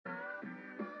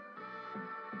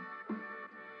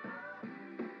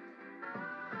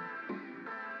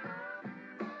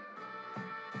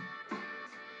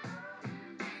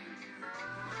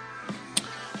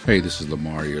Hey, this is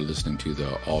Lamar. You're listening to the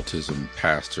Autism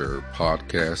Pastor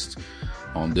podcast.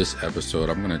 On this episode,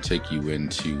 I'm going to take you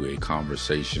into a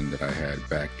conversation that I had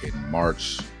back in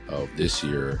March of this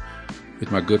year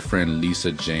with my good friend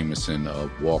Lisa Jamieson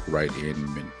of Walk Right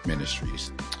In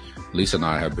Ministries. Lisa and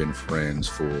I have been friends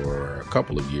for a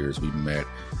couple of years. We met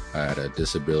at a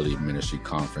disability ministry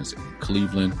conference in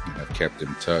Cleveland and have kept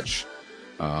in touch.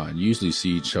 And usually see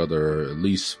each other at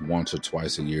least once or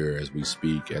twice a year as we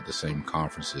speak at the same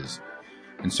conferences.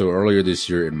 And so earlier this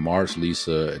year in March,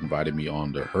 Lisa invited me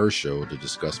on to her show to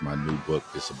discuss my new book,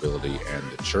 Disability and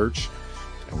the Church.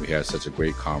 And we had such a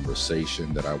great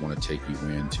conversation that I want to take you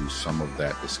into some of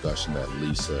that discussion that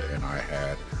Lisa and I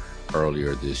had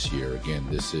earlier this year. Again,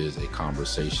 this is a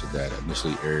conversation that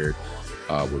initially aired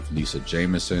with Lisa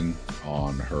Jamieson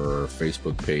on her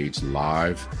Facebook page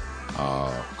live.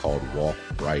 Called Walk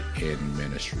Right In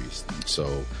Ministries.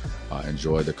 So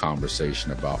enjoy the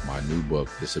conversation about my new book,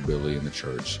 Disability in the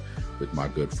Church, with my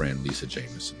good friend Lisa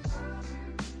Jamieson.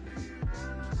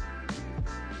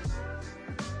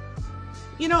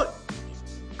 You know,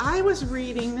 I was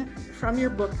reading from your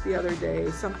book the other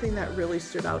day, something that really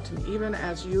stood out to me. Even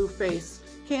as you face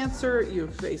cancer,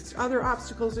 you've faced other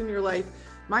obstacles in your life.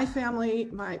 My family,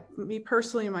 me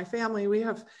personally and my family, we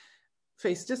have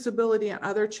face disability and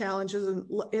other challenges. And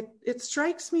it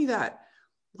strikes me that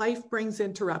life brings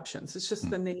interruptions. It's just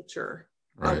the nature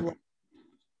of life.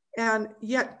 And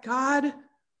yet God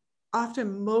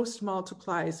often most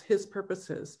multiplies his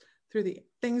purposes through the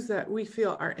things that we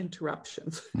feel are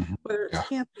interruptions, whether it's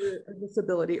cancer or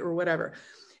disability or whatever.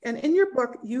 And in your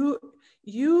book,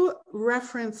 you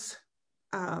reference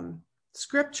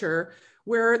scripture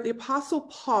where the Apostle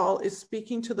Paul is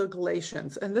speaking to the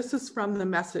Galatians. And this is from the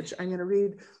Message. I'm going to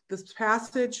read this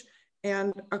passage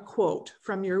and a quote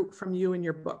from you in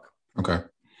your book. Okay.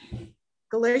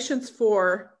 Galatians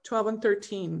 4:12 and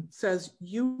 13 says,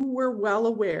 "You were well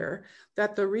aware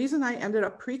that the reason I ended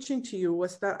up preaching to you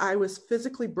was that I was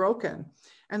physically broken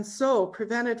and so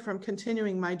prevented from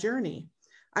continuing my journey.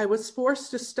 I was forced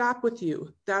to stop with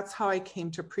you. That's how I came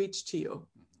to preach to you."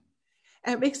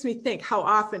 And it makes me think how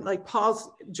often, like Paul's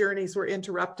journeys were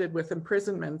interrupted with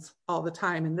imprisonments all the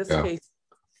time. In this case,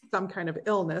 some kind of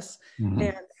illness.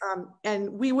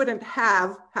 And we wouldn't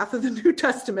have half of the New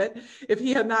Testament if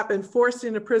he had not been forced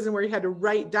into prison where he had to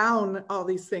write down all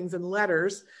these things in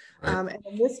letters. And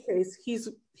in this case,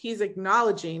 he's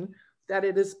acknowledging that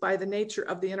it is by the nature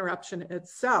of the interruption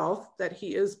itself that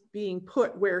he is being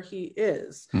put where he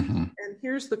is. And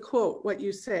here's the quote, what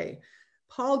you say.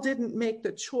 Paul didn't make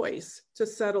the choice to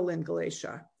settle in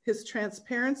Galatia. His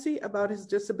transparency about his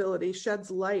disability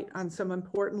sheds light on some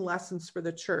important lessons for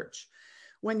the church.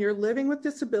 When you're living with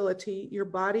disability, your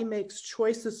body makes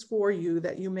choices for you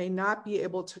that you may not be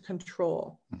able to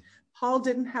control. Paul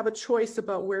didn't have a choice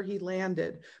about where he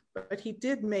landed, but he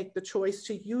did make the choice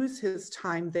to use his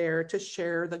time there to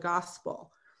share the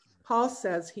gospel. Paul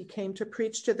says he came to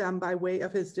preach to them by way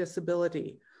of his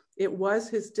disability. It was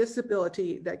his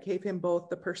disability that gave him both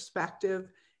the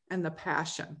perspective and the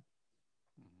passion.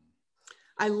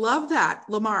 I love that,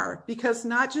 Lamar, because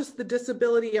not just the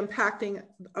disability impacting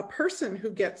a person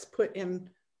who gets put in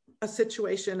a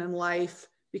situation in life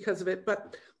because of it,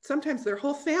 but sometimes their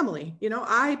whole family. You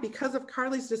know, because of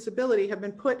Carly's disability, have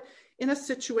been put in a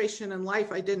situation in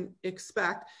life I didn't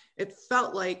expect. It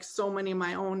felt like so many of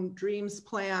my own dreams,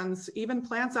 plans, even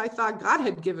plans I thought God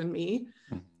had given me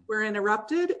were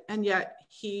interrupted, and yet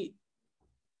he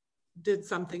did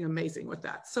something amazing with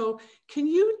that. So can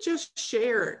you just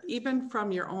share, even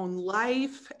from your own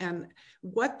life, and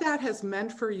what that has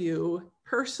meant for you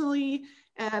personally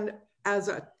and as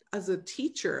a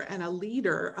teacher and a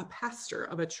leader, a pastor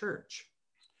of a church?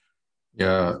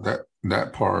 Yeah,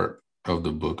 that part of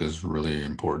the book is really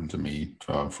important to me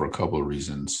for a couple of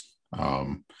reasons.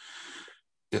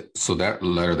 So that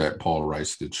letter that Paul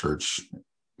writes to the church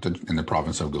in the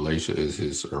province of Galatia is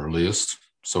his earliest.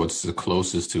 So it's the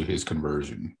closest to his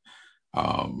conversion.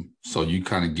 So you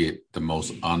kind of get the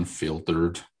most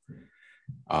unfiltered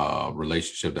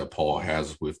relationship that Paul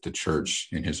has with the church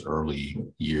in his early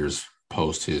years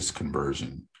post his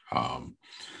conversion. And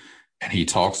he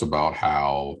talks about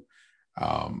how,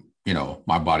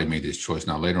 my body made this choice.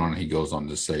 Now, later on, he goes on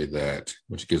to say that,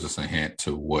 which gives us a hint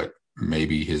to what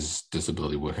maybe his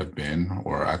disability would have been,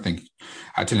 or I tend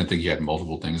to think he had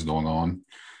multiple things going on,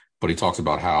 but he talks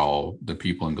about how the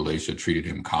people in Galatia treated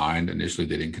him kind. Initially,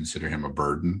 they didn't consider him a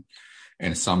burden.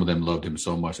 And some of them loved him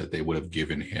so much that they would have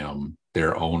given him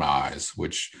their own eyes,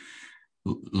 which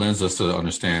lends us to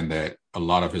understand that a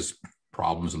lot of his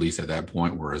problems, at least at that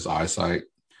point, were his eyesight,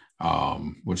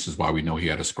 which is why we know he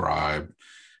had a scribe.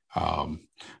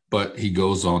 But he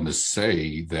goes on to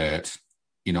say that,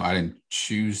 I didn't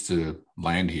choose to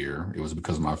land here. It was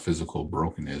because of my physical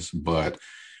brokenness, but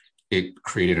it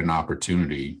created an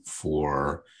opportunity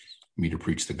for me to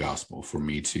preach the gospel, for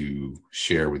me to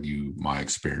share with you my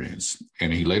experience.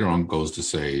 And he later on goes to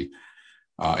say,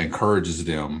 encourages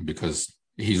them, because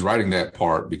he's writing that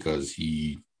part because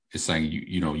he is saying,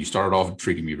 you started off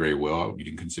treating me very well. You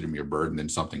didn't consider me a burden. Then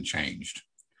something changed.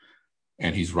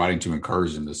 And he's writing to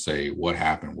encourage them to say, what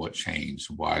happened? What changed?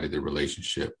 Why did the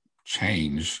relationship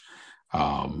change?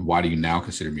 Why do you now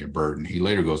consider me a burden? He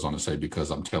later goes on to say, because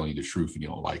I'm telling you the truth and you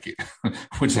don't like it,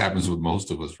 which happens with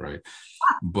most of us, right?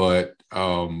 But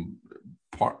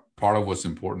part of what's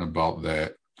important about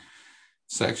that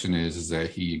section is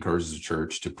that he encourages the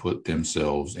church to put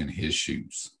themselves in his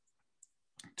shoes,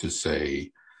 to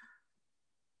say,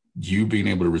 you being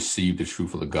able to receive the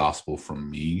truth of the gospel from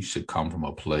me should come from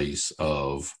a place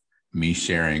of me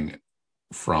sharing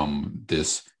from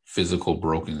this physical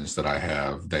brokenness that I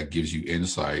have, that gives you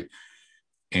insight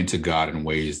into God in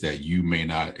ways that you may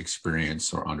not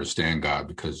experience or understand God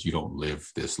because you don't live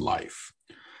this life.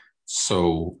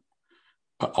 So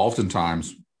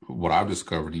oftentimes what I've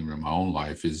discovered even in my own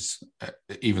life is,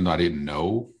 even though I didn't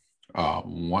know,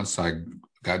 once I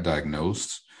got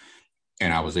diagnosed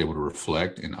and I was able to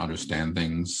reflect and understand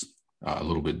things a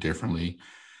little bit differently,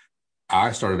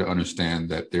 I started to understand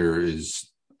that there is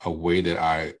a way that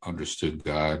I understood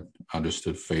God,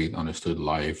 understood faith, understood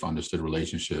life, understood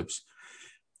relationships,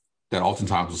 that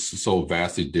oftentimes was so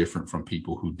vastly different from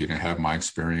people who didn't have my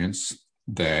experience,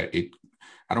 that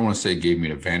I don't want to say it gave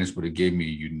me an advantage, but it gave me a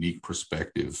unique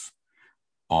perspective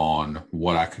on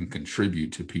what I can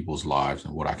contribute to people's lives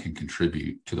and what I can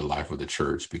contribute to the life of the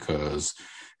church. Because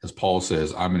as Paul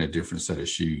says, I'm in a different set of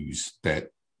shoes that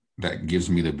gives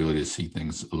me the ability to see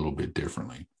things a little bit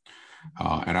differently.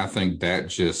 And I think that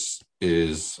just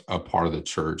is a part of the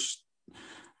church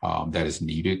that is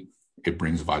needed. It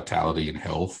brings vitality and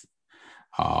health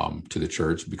to the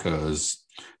church, because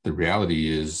the reality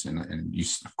is, and you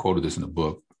quoted this in the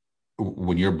book,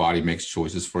 when your body makes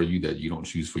choices for you that you don't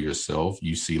choose for yourself,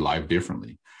 you see life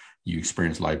differently. You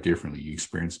experience life differently. You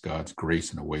experience God's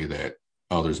grace in a way that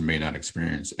others may not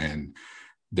experience. And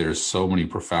there's so many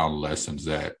profound lessons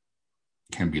that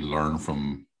can be learned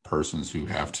from persons who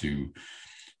have to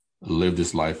live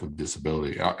this life with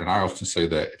disability. And I often say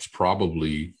that it's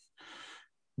probably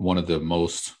one of the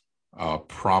most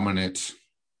prominent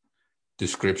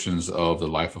descriptions of the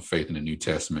life of faith in the New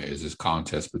Testament is this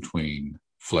contest between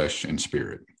flesh and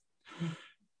spirit. Mm-hmm.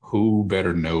 Who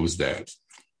better knows that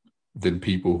than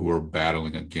people who are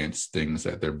battling against things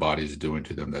that their body is doing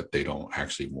to them that they don't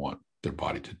actually want their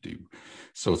body to do?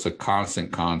 So it's a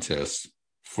constant contest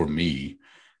for me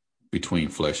between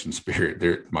flesh and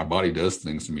spirit. My body does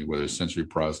things to me, whether it's sensory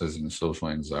processing and social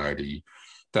anxiety,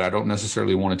 that I don't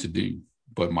necessarily want it to do.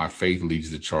 But my faith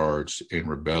leads the charge in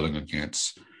rebelling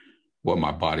against what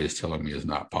my body is telling me is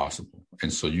not possible.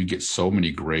 And so you get so many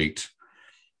great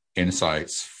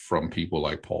insights from people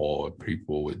like Paul and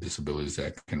people with disabilities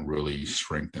that can really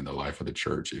strengthen the life of the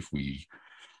church if we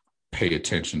pay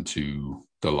attention to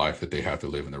the life that they have to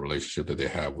live and the relationship that they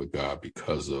have with God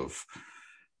because of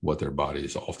what their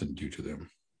bodies often do to them.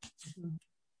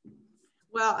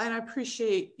 Well, and I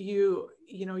appreciate you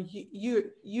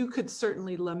could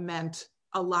certainly lament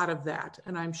a lot of that,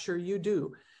 and I'm sure you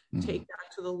do take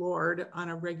that to the Lord on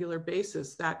a regular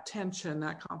basis, that tension,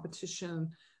 that competition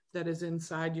that is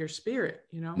inside your spirit,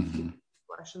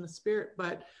 flesh and the spirit.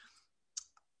 But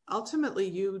ultimately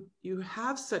you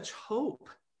have such hope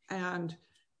and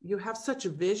you have such a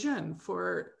vision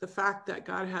for the fact that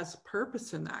God has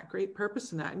purpose in that, great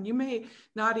purpose in that. And you may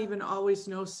not even always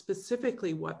know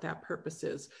specifically what that purpose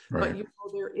is, right, but you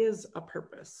know there is a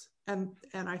purpose. And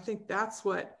I think that's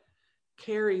what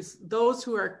carries those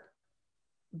who are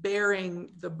bearing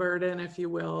the burden, if you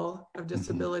will, of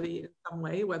disability in some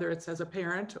way, whether it's as a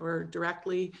parent or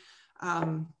directly,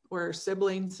 or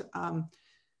siblings.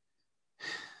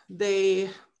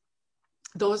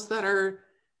 Those that are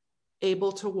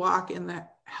able to walk in the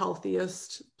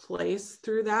healthiest place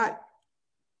through that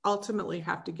ultimately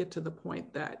have to get to the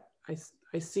point that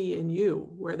I see in you,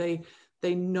 where they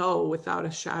know without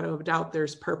a shadow of doubt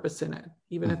there's purpose in it,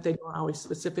 even if they don't always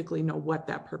specifically know what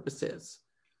that purpose is.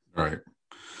 Right.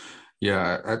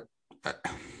 Yeah,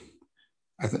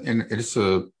 I think, and it's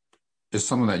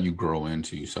something that you grow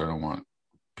into. So I don't want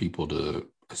people to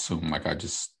assume like I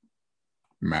just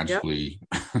magically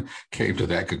came to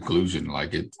that conclusion.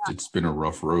 Like it's been a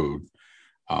rough road.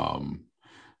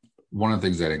 One of the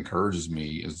things that encourages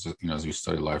me is, as we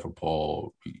study the life of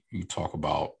Paul, you talk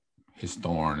about his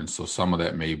thorn. And so some of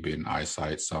that may have been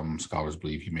eyesight. Some scholars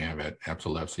believe he may have had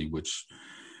epilepsy, which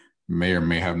may or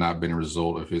may have not been a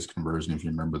result of his conversion. If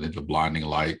you remember the blinding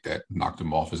light that knocked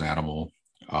him off his animal.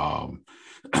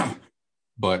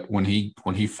 But when he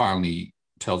finally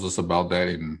tells us about that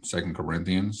in 2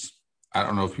 Corinthians, I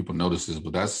don't know if people notice this,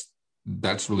 but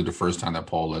that's really the first time that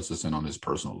Paul lets us in on his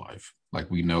personal life.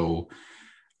 Like, we know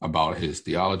about his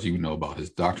theology, we know about his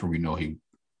doctrine, we know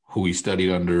who he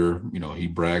studied under, he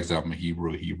brags out in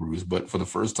Hebrews, but for the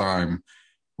first time,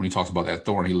 when he talks about that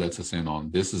thorn, he lets us in on,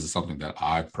 this is something that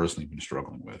I've personally been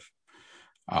struggling with.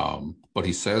 But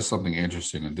he says something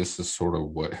interesting, and this is sort of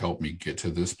what helped me get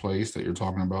to this place that you're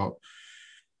talking about.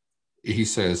 He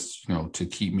says, to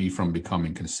keep me from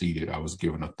becoming conceited, I was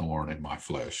given a thorn in my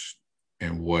flesh.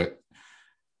 And what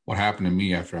happened to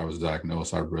me after I was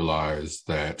diagnosed, I realized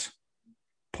that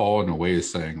Paul, in a way,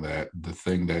 is saying that the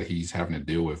thing that he's having to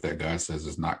deal with that God says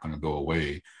is not going to go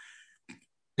away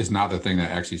is not the thing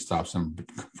that actually stops him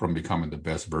from becoming the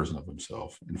best version of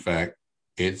himself. In fact,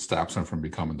 it stops him from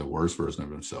becoming the worst version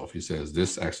of himself. He says,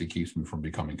 this actually keeps me from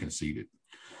becoming conceited.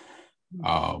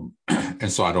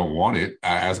 And so I don't want it.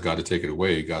 I ask God to take it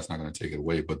away. God's not going to take it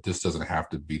away, but this doesn't have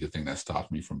to be the thing that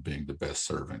stops me from being the best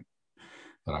servant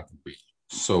that I can be.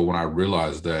 So when I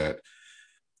realized that,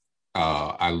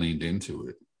 I leaned into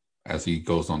it, as he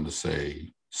goes on to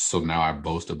say, so now I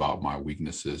boast about my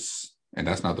weaknesses. And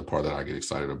that's not the part that I get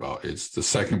excited about. It's the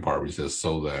second part where he says,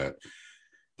 so that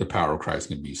the power of Christ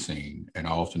can be seen. And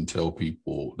I often tell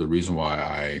people the reason why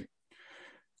I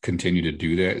continue to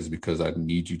do that is because I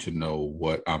need you to know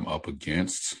what I'm up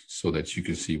against so that you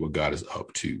can see what God is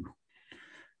up to.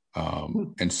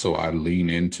 And so I lean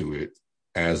into it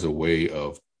as a way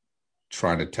of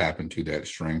trying to tap into that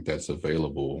strength that's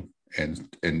available. And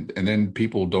then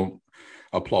people don't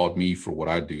applaud me for what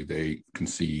I do. They can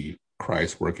see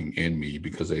Christ working in me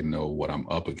because they know what I'm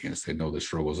up against. They know the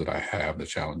struggles that I have, the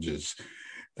challenges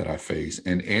that I face.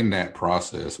 And in that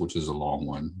process, which is a long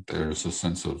one, there's a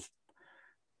sense of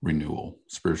renewal,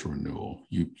 spiritual renewal.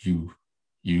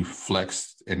 You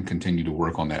flex and continue to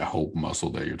work on that hope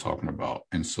muscle that you're talking about.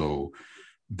 And so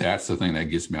that's the thing that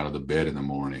gets me out of the bed in the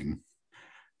morning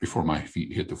before my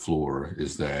feet hit the floor,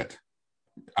 is that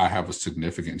I have a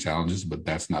significant challenges, but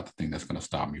that's not the thing that's going to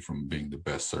stop me from being the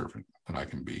best servant that I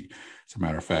can be. As a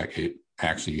matter of fact, it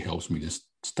actually helps me, just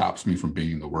stops me from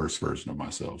being the worst version of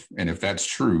myself. And if that's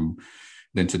true,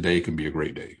 then today can be a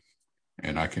great day.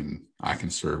 And I can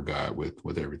serve God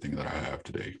with everything that I have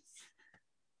today.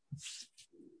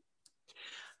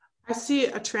 I see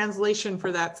a translation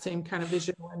for that same kind of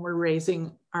vision when we're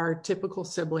raising our typical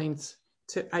siblings.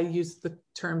 I use the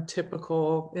term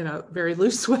typical in a very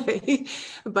loose way,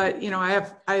 but I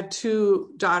have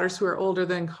two daughters who are older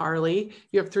than Carly.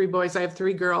 You have three boys. I have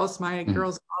three girls. My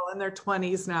girls are all in their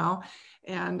 20s now.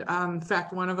 And in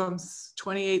fact, one of them's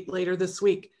 28 later this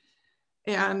week.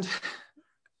 And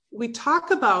we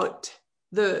talk about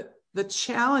the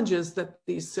challenges that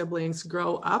these siblings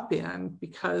grow up in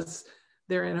because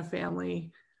they're in a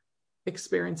family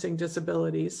experiencing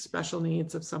disabilities, special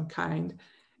needs of some kind.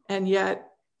 And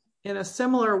yet, in a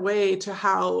similar way to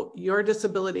how your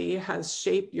disability has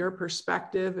shaped your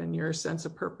perspective and your sense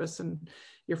of purpose and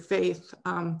your faith,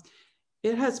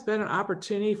 it has been an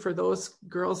opportunity for those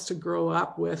girls to grow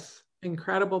up with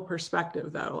incredible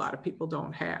perspective that a lot of people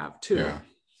don't have, too. Yeah.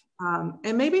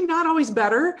 And maybe not always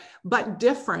better, but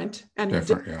different and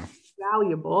yeah.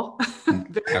 Valuable.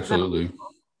 Absolutely. Valuable.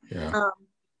 Yeah.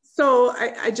 So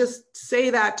I just say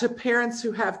that to parents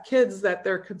who have kids, that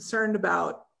they're concerned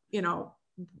about,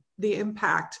 the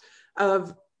impact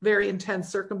of very intense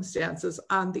circumstances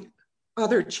on the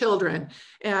other children.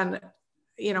 And,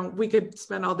 we could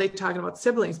spend all day talking about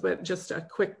siblings, but just a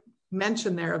quick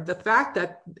mention there of the fact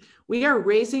that we are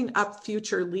raising up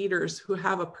future leaders who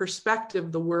have a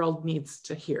perspective the world needs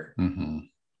to hear. Mm-hmm.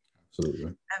 Absolutely.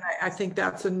 And I think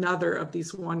that's another of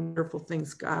these wonderful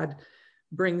things God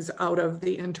brings out of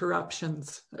the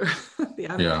interruptions, the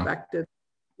unexpected,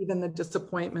 even the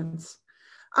disappointments.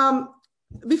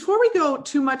 Before we go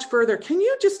too much further, can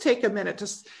you just take a minute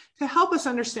to help us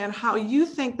understand how you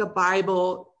think the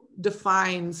Bible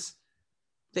defines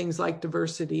things like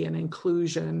diversity and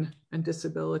inclusion and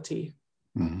disability?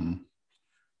 Mm-hmm.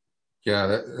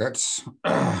 Yeah, that's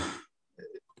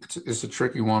it's a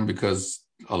tricky one, because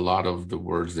a lot of the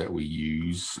words that we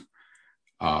use,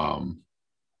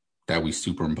 that we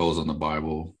superimpose on the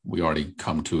Bible, we already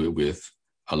come to it with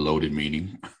a loaded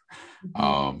meaning.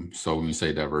 Mm-hmm. So when we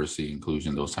say diversity,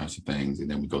 inclusion, those types of things, and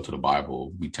then we go to the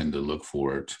Bible, we tend to look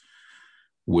for it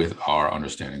with our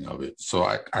understanding of it. So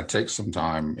I take some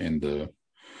time in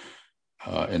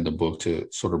the book to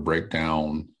sort of break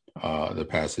down the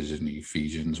passage in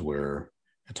Ephesians where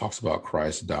it talks about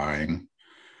Christ dying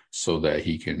so that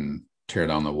he can tear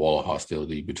down the wall of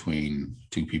hostility between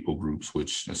two people groups,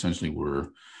 which essentially were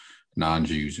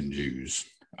non-Jews and Jews.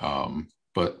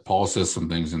 But Paul says some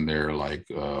things in there like,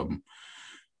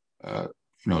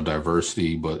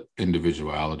 diversity, but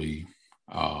individuality,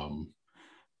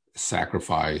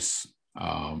 sacrifice,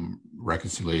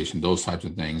 reconciliation, those types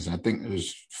of things. And I think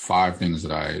there's 5 things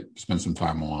that I spent some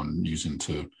time on using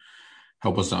to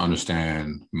help us to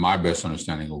understand my best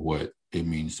understanding of what it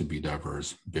means to be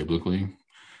diverse biblically.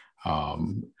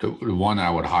 The one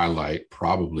I would highlight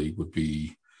probably would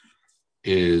be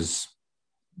is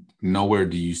nowhere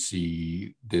do you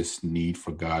see this need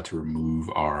for God to remove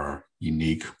our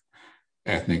unique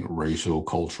ethnic, racial,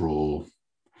 cultural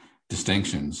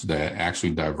distinctions, that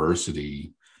actually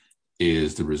diversity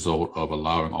is the result of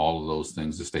allowing all of those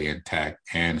things to stay intact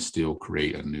and still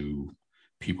create a new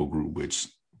people group, which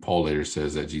Paul later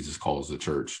says that Jesus calls the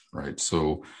church, right?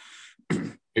 So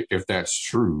if that's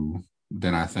true,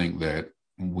 then I think that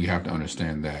we have to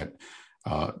understand that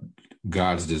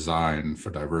God's design for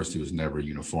diversity was never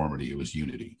uniformity, it was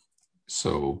unity.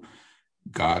 So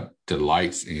God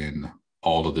delights in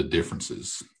all of the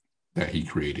differences that he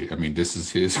created. I mean, this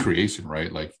is his creation,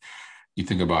 right? Like, you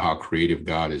think about how creative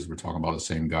God is. We're talking about the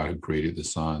same God who created the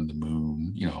sun, the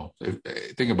moon.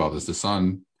 Think about this. The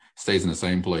sun stays in the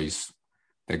same place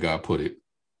that God put it,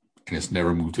 and it's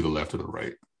never moved to the left or the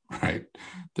right, right?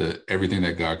 Everything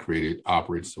that God created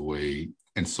operates the way.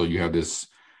 And so you have this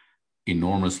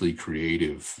enormously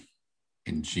creative,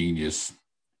 ingenious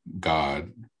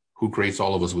God who creates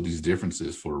all of us with these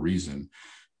differences for a reason.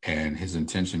 And his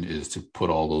intention is to put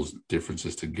all those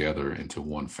differences together into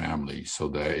one family so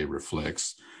that it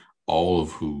reflects all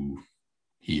of who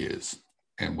he is.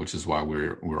 And which is why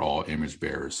we're all image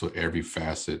bearers. So every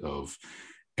facet of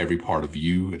every part of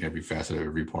you and every facet of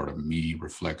every part of me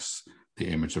reflects the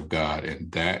image of God.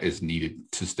 And that is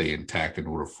needed to stay intact in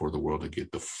order for the world to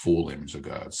get the full image of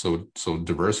God. So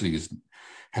diversity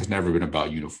has never been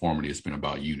about uniformity. It's been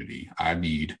about unity. I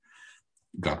need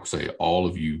God to say, all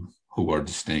of you who are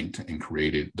distinct and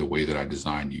created the way that I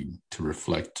designed you to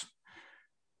reflect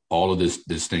all of this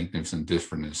distinctness and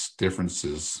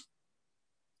differences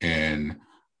in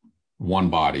one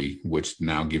body, which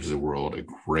now gives the world a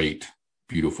great,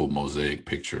 beautiful mosaic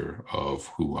picture of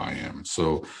who I am.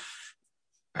 So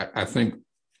I think,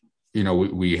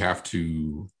 we have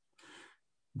to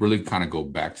really kind of go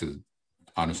back to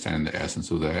understanding the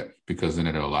essence of that, because then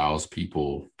it allows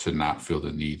people to not feel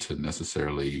the need to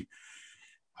necessarily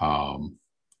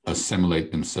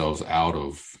assimilate themselves out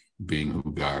of being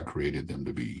who God created them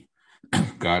to be.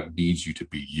 God needs you to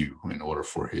be you in order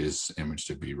for his image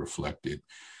to be reflected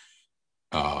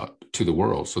to the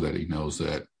world, so that he knows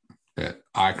that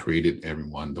I created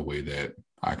everyone the way that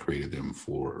I created them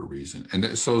for a reason.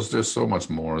 And so there's so much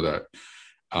more that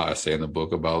I say in the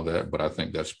book about that, but I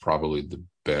think that's probably the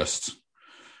best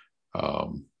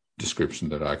description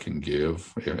that I can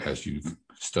give as you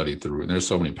study through. And there's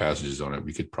so many passages on it.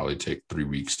 We could probably take 3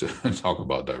 weeks to talk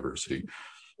about diversity.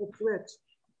 It's rich.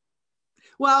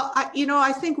 Well,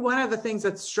 I think one of the things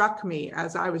that struck me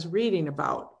as I was reading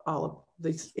about all of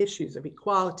these issues of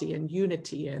equality and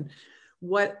unity and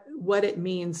what it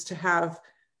means to have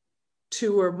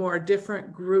 2 or more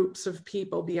different groups of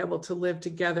people be able to live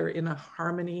together in a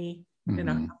harmony, in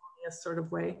a harmonious sort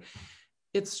of way.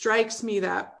 It strikes me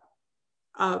that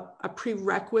a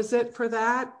prerequisite for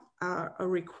that, a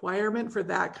requirement for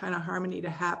that kind of harmony to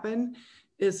happen,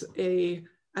 is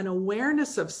an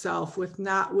awareness of self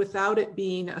without it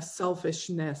being a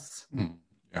selfishness.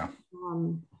 Yeah.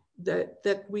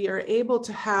 That we are able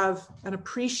to have an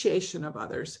appreciation of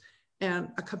others and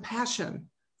a compassion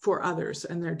for others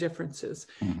and their differences.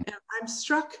 And I'm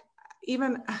struck,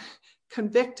 even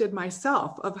convicted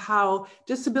myself, of how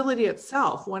disability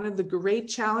itself, one of the great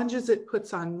challenges it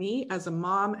puts on me as a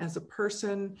mom, as a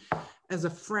person, as a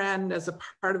friend, as a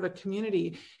part of a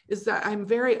community, is that I'm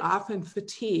very often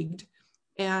fatigued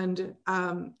and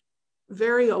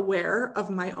very aware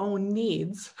of my own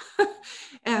needs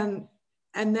and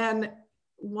then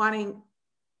wanting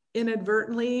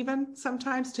inadvertently even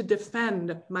sometimes to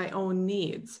defend my own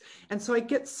needs. And so I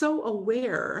get so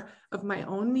aware of my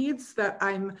own needs that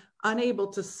I'm unable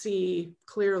to see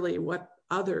clearly what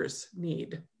others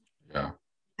need. Yeah.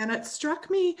 And it struck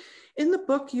me in the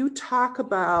book, you talk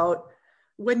about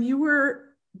when you were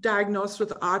diagnosed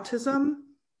with autism,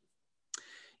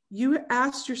 you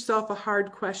asked yourself a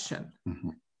hard question.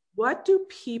 What do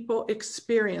people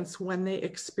experience when they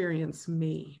experience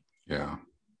me? Yeah.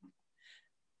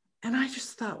 And I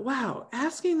just thought, wow,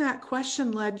 asking that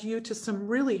question led you to some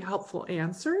really helpful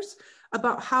answers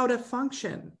about how to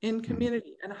function in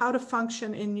community and how to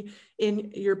function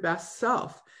in your best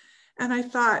self. And I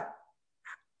thought,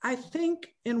 I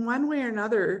think in one way or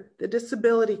another, the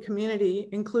disability community,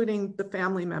 including the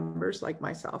family members like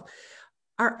myself,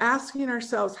 are asking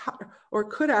ourselves, or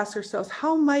could ask ourselves,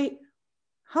 how might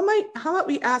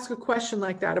we ask a question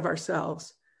like that of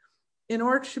ourselves in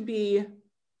order to be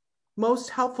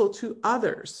most helpful to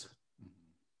others?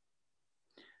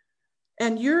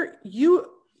 And you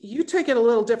take it a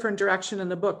little different direction in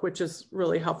the book, which is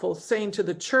really helpful, saying to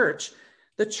the church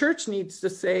needs to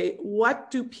say,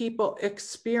 what do people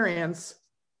experience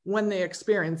when they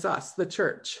experience us, the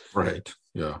church? Right.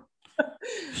 Yeah.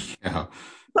 Yeah.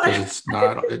 But Because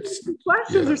it's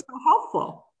questions yeah. are so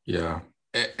helpful. Yeah.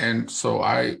 And so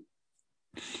I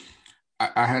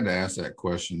had to ask that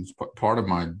question. Part of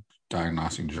my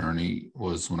diagnostic journey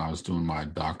was when I was doing my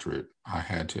doctorate. I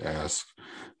had to ask,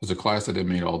 there's a class that they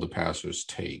made all the pastors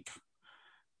take.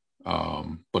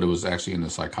 But it was actually in the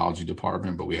psychology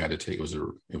department, but we had to take,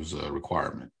 it was a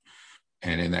requirement.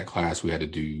 And in that class, we had to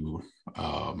do,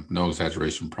 no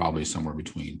exaggeration, probably somewhere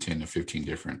between 10 to 15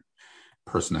 different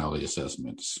personality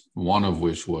assessments. One of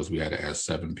which was we had to ask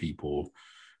 7 people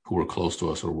who were close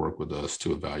to us or work with us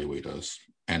to evaluate us.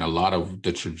 And a lot of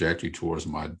the trajectory towards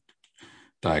my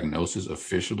diagnosis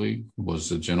officially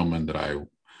was a gentleman that I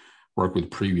worked with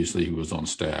previously who was on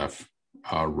staff,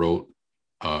 wrote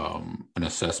an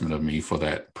assessment of me for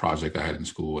that project I had in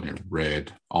school, and it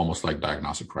read almost like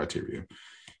diagnostic criteria.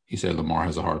 He said Lamar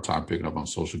has a hard time picking up on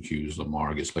social cues.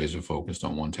 Lamar gets laser focused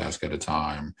on one task at a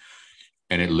time.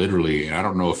 And it literally, and I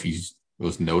don't know if he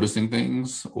was noticing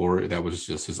things or that was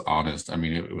just his honest. I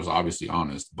mean, it was obviously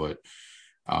honest, but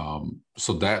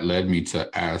so that led me to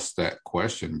ask that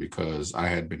question because I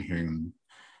had been hearing,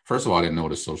 first of all, I didn't know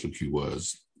what a social cue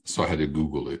was. So I had to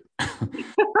Google it.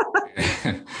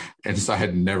 and so I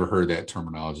had never heard that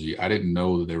terminology. I didn't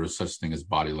know that there was such thing as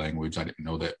body language. I didn't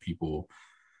know that people,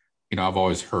 I've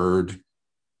always heard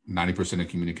 90% of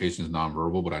communication is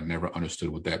nonverbal, but I never understood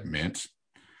what that meant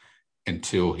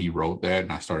until he wrote that.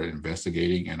 And I started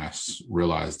investigating and I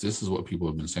realized this is what people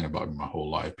have been saying about me my whole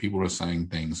life. People are saying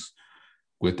things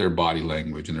with their body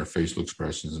language and their facial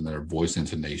expressions and their voice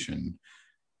intonation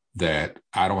that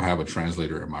I don't have a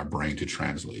translator in my brain to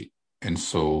translate. And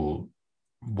so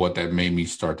what that made me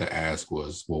start to ask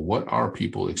was, well, what are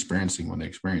people experiencing when they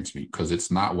experience me? Because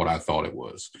it's not what I thought it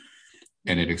was.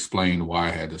 And it explained why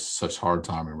I had such hard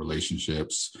time in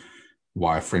relationships,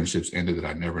 why friendships ended that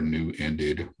I never knew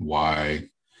ended, why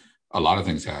a lot of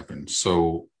things happened.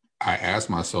 So I asked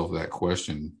myself that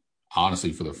question,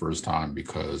 honestly, for the first time,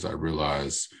 because I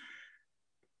realized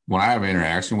when I have an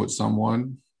interaction with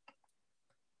someone,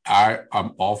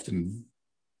 I'm often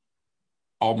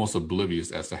almost oblivious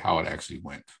as to how it actually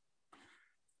went.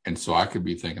 And so I could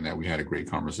be thinking that we had a great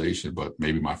conversation, but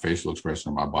maybe my facial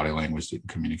expression or my body language didn't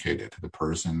communicate that to the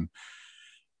person.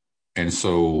 And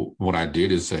so what I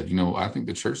did is said, I think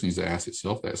the church needs to ask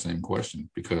itself that same question,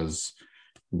 because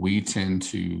we tend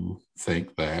to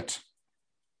think that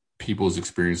people's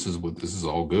experiences with this is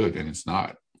all good, and it's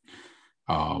not.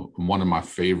 One of my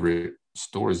favorite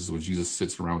stories is when Jesus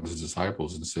sits around with his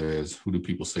disciples and says, who do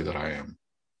people say that I am?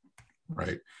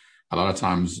 Right. A lot of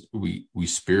times we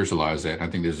spiritualize that. And I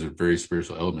think there's a very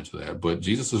spiritual element to that. But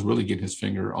Jesus is really getting his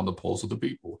finger on the pulse of the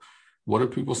people. What are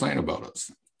people saying about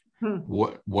us?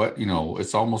 What,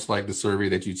 it's almost like the survey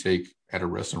that you take at a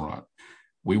restaurant.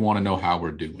 We want to know how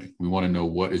we're doing. We want to know,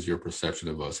 what is your perception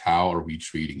of us? How are we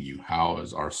treating you? How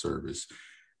is our service?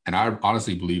 And I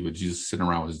honestly believe that Jesus sitting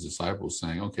around with his disciples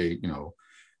saying, okay,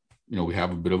 we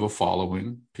have a bit of a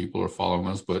following. People are following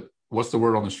us, but what's the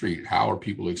word on the street? How are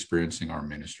people experiencing our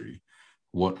ministry?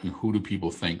 Who do people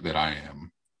think that I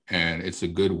am? And it's a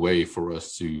good way for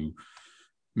us to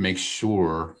make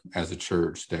sure as a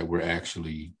church that we're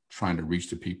actually trying to reach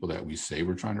the people that we say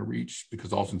we're trying to reach,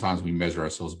 because oftentimes we measure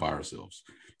ourselves by ourselves.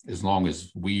 As long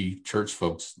as we church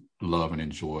folks love and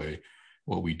enjoy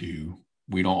what we do,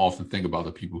 we don't often think about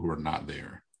the people who are not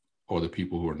there, or the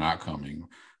people who are not coming,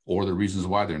 or the reasons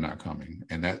why they're not coming.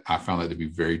 And that, I found that to be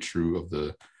very true of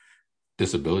the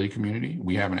disability community.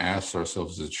 We haven't asked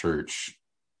ourselves as a church,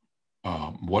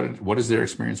 what is their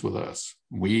experience with us?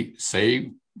 We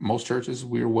say most churches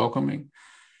we are welcoming,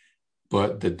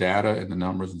 but the data and the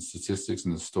numbers and statistics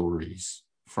and the stories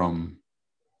from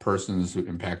persons who are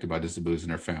impacted by disabilities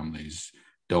and their families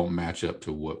don't match up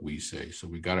to what we say. So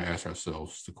we got to ask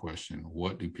ourselves the question,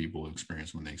 what do people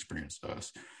experience when they experience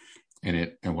us?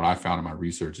 And what I found in my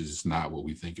research is it's not what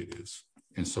we think it is.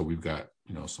 And so we've got,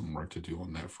 some work to do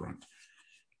on that front.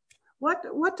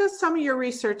 What does some of your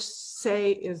research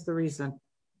say is the reason?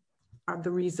 Are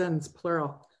the reasons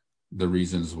plural? The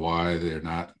reasons why they're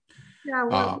not. Yeah,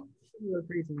 what are those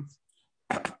reasons?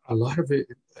 A lot of it,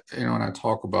 when I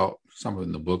talk about some of it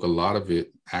in the book, a lot of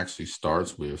it actually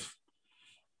starts with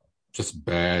just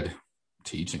bad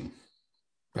teaching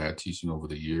over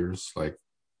the years. Like,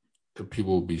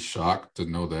 people will be shocked to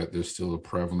know that there's still a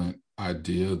prevalent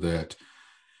idea that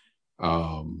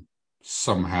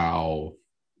somehow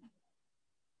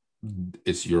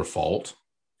it's your fault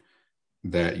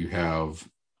that you have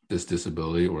this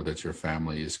disability, or that your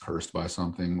family is cursed by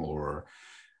something, or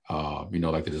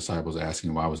like the disciples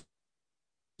asking, why was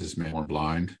this man born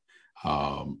blind?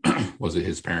 Was it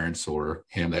his parents or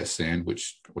him that sinned?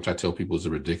 Which I tell people is a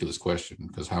ridiculous question,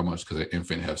 because how much could an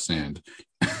infant have sinned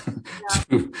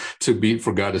to be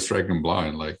for God to strike him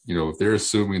blind? Like, if they're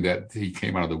assuming that he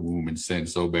came out of the womb and sinned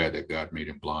so bad that God made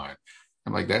him blind,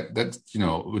 I'm like, that's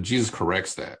Jesus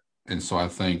corrects that. And so I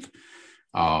think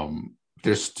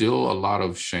there's still a lot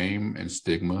of shame and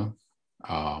stigma.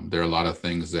 There are a lot of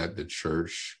things that the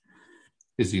church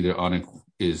is either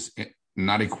is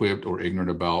not equipped or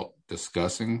ignorant about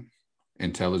discussing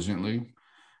intelligently,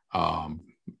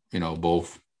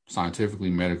 both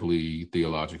scientifically, medically,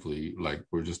 theologically. Like,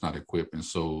 we're just not equipped. And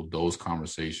so those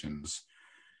conversations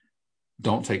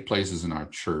don't take place in our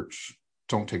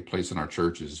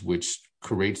churches, which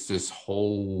creates this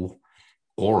whole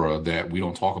aura that we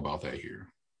don't talk about that here.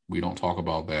 We don't talk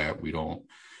about that.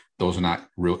 Those are not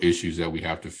real issues that we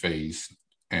have to face.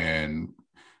 And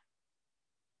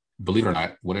believe it or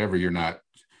not, whatever you're not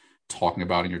talking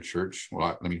about in your church,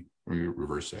 well, let me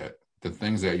reverse that. The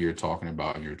things that you're talking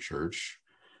about in your church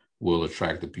will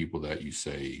attract the people that you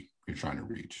say you're trying to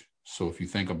reach. So if you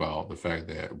think about the fact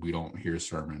that we don't hear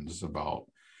sermons about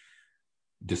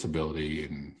disability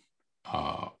and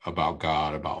about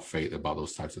God, about faith, about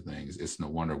those types of things, it's no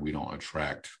wonder we don't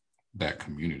attract that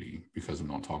community, because we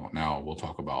don't talk about. Now we'll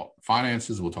talk about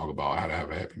finances, we'll talk about how to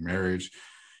have a happy marriage,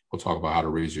 we'll talk about how to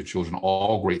raise your children,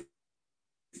 all great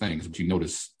things. But you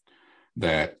notice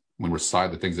that when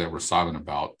the things that we're silent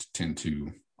about tend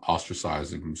to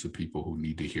ostracize the groups of people who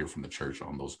need to hear from the church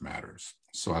on those matters.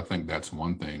 So I think that's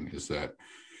one thing, is that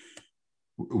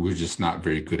we're just not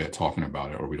very good at talking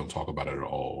about it, or we don't talk about it at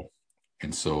all.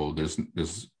 And so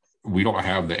we don't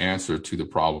have the answer to the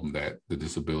problem that the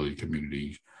disability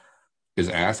community is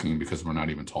asking, because we're not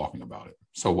even talking about it.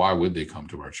 So why would they come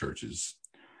to our churches?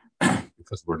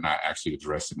 Because we're not actually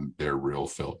addressing their real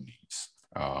felt needs.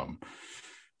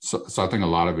 So I think a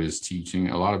lot of it is teaching.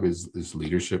 A lot of it is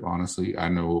leadership, honestly. I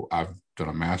know I've done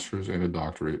a master's and a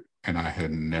doctorate, and I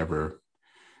had never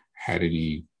had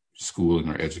any schooling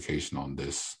or education on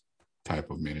this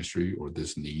type of ministry or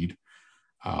this need.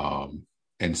 And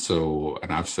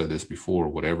I've said this before,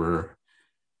 whatever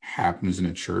happens in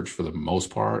a church, for the most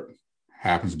part,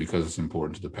 happens because it's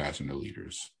important to the pastor and the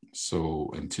leaders.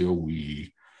 So until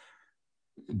we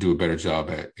do a better job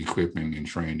at equipping and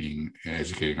training and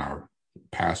educating our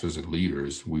pastors and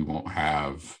leaders, we won't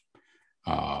have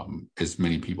as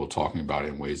many people talking about it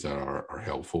in ways that are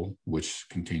helpful, which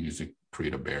continues to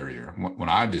create a barrier. When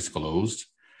I disclosed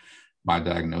my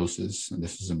diagnosis, and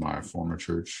this is in my former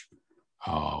church,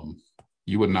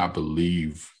 you would not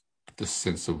believe the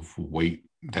sense of weight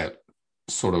that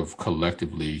sort of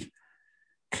collectively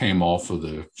came off of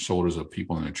the shoulders of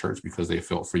people in the church, because they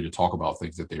felt free to talk about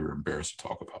things that they were embarrassed to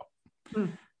talk about.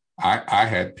 I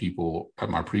had people at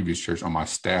my previous church on my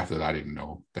staff that I didn't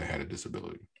know that had a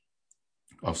disability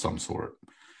of some sort.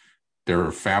 There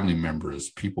are family members,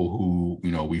 people who,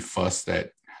 we fuss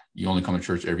that you only come to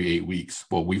church every 8 weeks.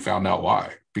 Well, we found out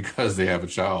why, because they have a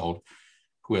child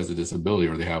who has a disability,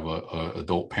 or they have a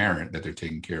adult parent that they're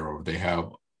taking care of. They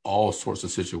have all sorts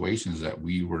of situations that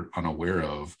we were unaware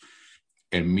of.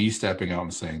 And me stepping out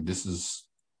and saying, this is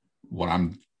what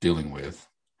I'm dealing with,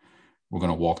 we're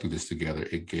going to walk through this together.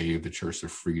 It gave the church the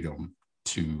freedom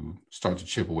to start to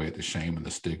chip away at the shame and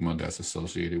the stigma that's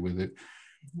associated with it.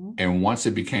 Mm-hmm. And once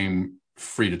it became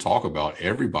free to talk about,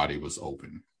 everybody was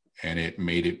open, and it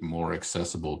made it more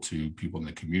accessible to people in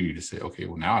the community to say, okay,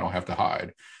 well, now I don't have to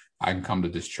hide. I can come to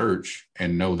this church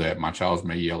and know that my child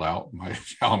may yell out, my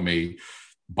child may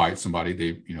bite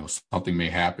somebody, something may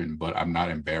happen, but I'm not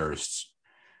embarrassed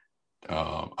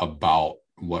about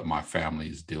what my family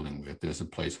is dealing with. There's a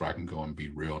place where I can go and be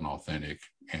real and authentic,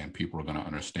 and people are going to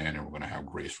understand, and we're going to have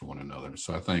grace for one another.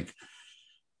 So I think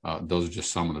those are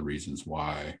just some of the reasons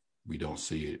why we don't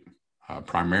see it.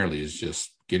 Primarily is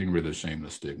just getting rid of the shame and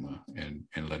the stigma,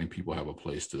 and letting people have a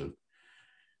place to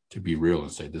be real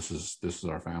and say, this is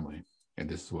our family, and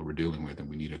this is what we're dealing with, and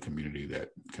we need a community that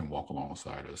can walk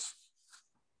alongside us.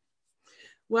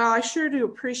 Well, I sure do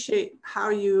appreciate how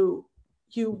you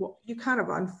kind of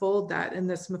unfold that in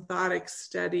this methodic,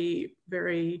 steady,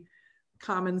 very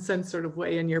common sense sort of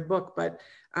way in your book. But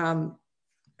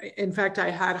in fact, I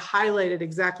had highlighted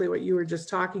exactly what you were just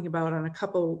talking about on a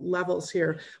couple levels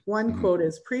here. One quote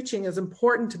is, preaching is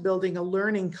important to building a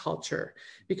learning culture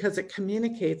because it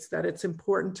communicates that it's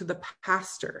important to the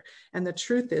pastor. And the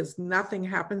truth is, nothing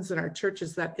happens in our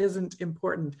churches that isn't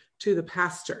important to the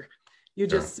pastor. You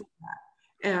just said that.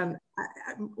 And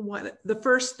the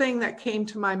first thing that came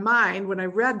to my mind when I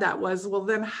read that was, well,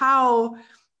 then how,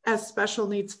 as special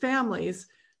needs families,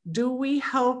 can we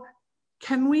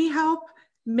help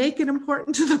make it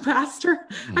important to the pastor?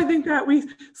 I think that we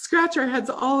scratch our heads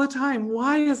all the time.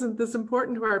 Why isn't this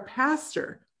important to our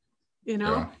pastor? It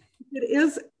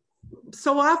is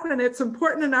so often. It's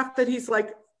important enough that he's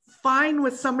like fine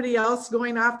with somebody else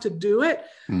going off to do it,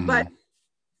 but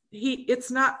he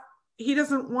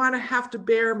doesn't want to have to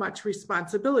bear much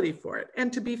responsibility for it.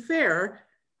 And to be fair,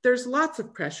 there's lots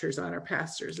of pressures on our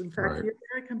pastors. In fact, you're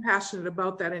very compassionate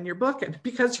about that in your book, and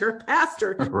because you're a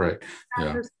pastor, right?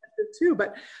 Yeah. Too.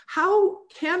 But how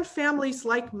can families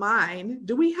like mine,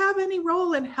 do we have any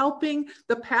role in helping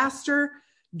the pastor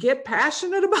get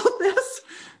passionate about this?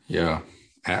 Yeah.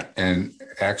 And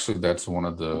actually, that's one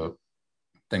of the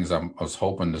things I was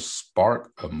hoping to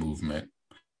spark a movement.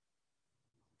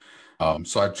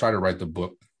 So I tried to write the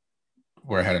book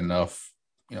where I had enough,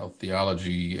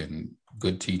 theology and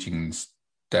good teachings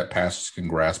that pastors can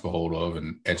grasp a hold of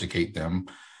and educate them,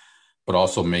 but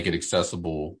also make it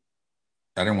accessible.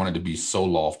 I didn't want it to be so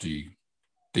lofty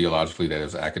theologically that it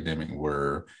was academic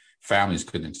where families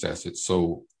couldn't access it.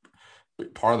 So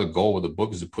part of the goal of the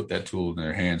book is to put that tool in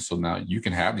their hands. So now you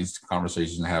can have these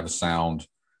conversations and have a sound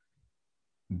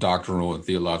doctrinal and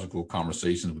theological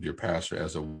conversations with your pastor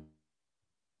as to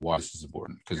why this is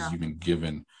important, because you've been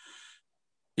given,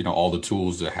 all the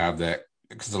tools to have that.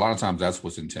 Because a lot of times that's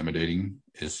what's intimidating,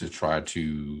 is to try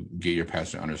to get your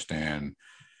pastor to understand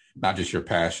not just your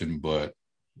passion, but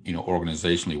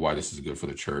organizationally, why this is good for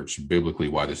the church, biblically,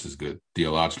 why this is good,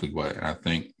 theologically, why. And I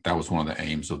think that was one of the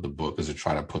aims of the book, is to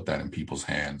try to put that in people's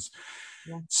hands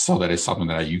so that it's something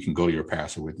that you can go to your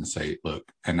pastor with and say,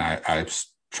 look, and I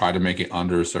try to make it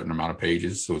under a certain amount of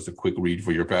pages. So it's a quick read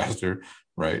for your pastor,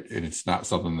 right? And it's not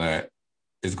something that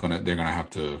they're going to have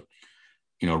to,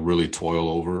 really toil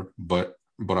over. But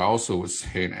I also was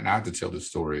saying, and I have to tell this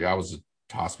story. I was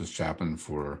a hospice chaplain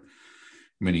for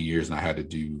many years, and I had to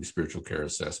do spiritual care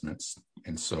assessments.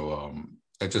 And so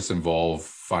it just involved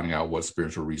finding out what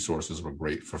spiritual resources were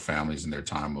great for families in their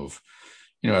time of,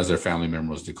 as their family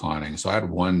member was declining. So I had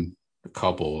one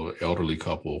elderly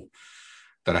couple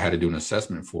that I had to do an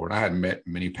assessment for. And I had met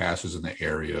many pastors in the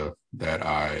area that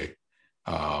I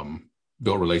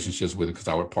built relationships with, because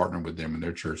I would partner with them in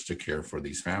their church to care for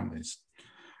these families.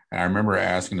 And I remember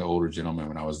asking the older gentleman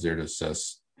when I was there to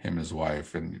assess him and his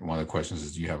wife, and one of the questions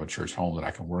is, do you have a church home that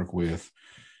I can work with?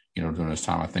 During this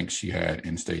time, I think she had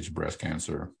end-stage breast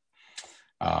cancer.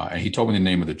 And he told me the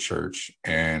name of the church,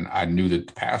 and I knew that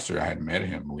the pastor, I had met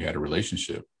him. We had a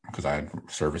relationship because I had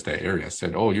serviced that area. I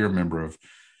said, oh, you're a member of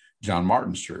John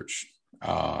Martin's church.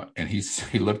 And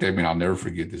he looked at me, and I'll never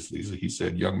forget this, Lisa. He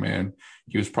said, young man,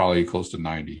 he was probably close to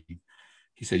 90.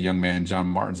 He said, young man, John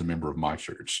Martin's a member of my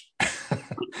church.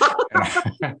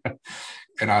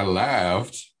 And I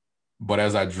laughed, but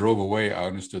as I drove away, I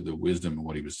understood the wisdom in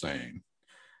what he was saying.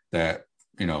 That,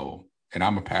 and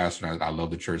I'm a pastor, and I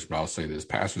love the church, but I'll say this: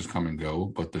 pastors come and go,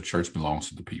 but the church belongs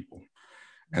to the people.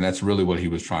 And that's really what he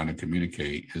was trying to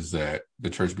communicate, is that the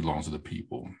church belongs to the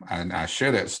people. And I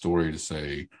share that story to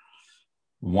say,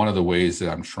 one of the ways that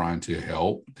I'm trying to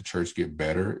help the church get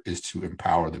better is to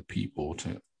empower the people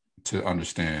to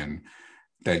understand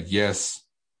that, yes,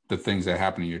 the things that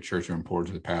happen in your church are important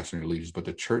to the pastor and the leaders, but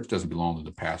the church doesn't belong to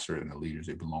the pastor and the leaders.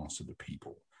 It belongs to the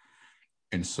people.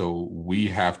 And so we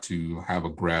have to have a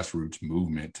grassroots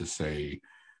movement to say,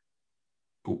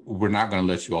 we're not going to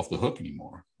let you off the hook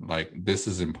anymore. Like, this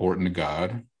is important to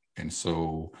God. And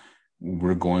so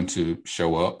we're going to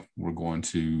show up. We're going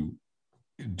to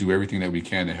do everything that we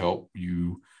can to help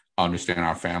you understand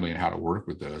our family and how to work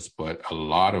with us. But a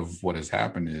lot of what has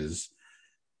happened is,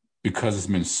 because it's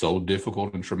been so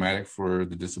difficult and traumatic for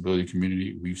the disability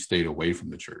community, we've stayed away from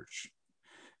the church.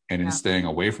 And in staying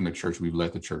away from the church, we've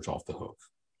let the church off the hook.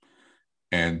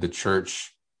 And the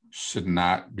church should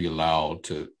not be allowed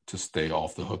to stay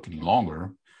off the hook any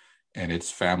longer. And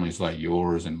it's families like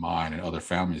yours and mine and other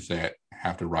families that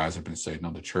have to rise up and say,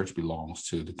 no, the church belongs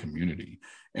to the community.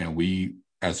 And we,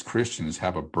 as Christians,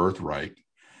 have a birthright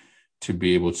to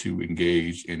be able to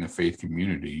engage in the faith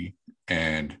community.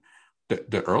 And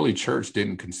the early church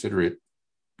didn't consider it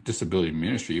disability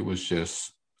ministry. It was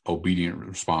just obedient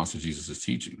response to Jesus'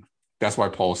 teaching. That's why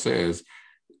Paul says,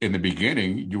 in the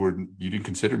beginning, you didn't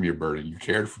consider me a burden. You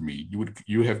cared for me.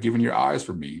 You have given your eyes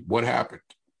for me. What happened?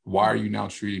 Why are you now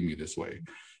treating me this way?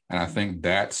 And I think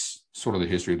that's sort of the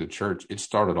history of the church. It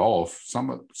started off,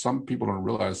 some people don't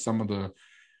realize some of the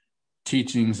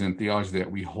teachings and theology that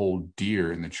we hold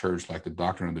dear in the church, like the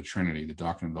doctrine of the Trinity, the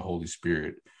doctrine of the Holy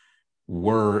Spirit,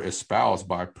 were espoused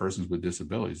by persons with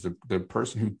disabilities. The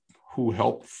person who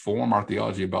helped form our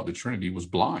theology about the Trinity was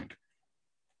blind.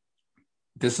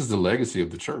 This is the legacy of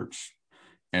the church.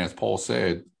 And as Paul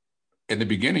said, in the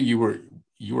beginning, you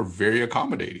were very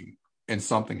accommodating, and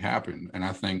something happened. And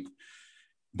I think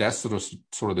that's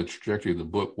sort of the trajectory of the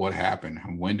book. What happened?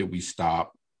 When did we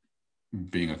stop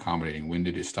being accommodating? When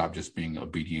did it stop just being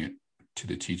obedient to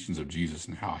the teachings of Jesus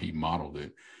and how he modeled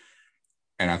it?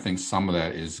 And I think some of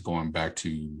that is going back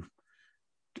to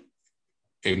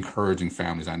encouraging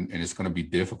families, and it's going to be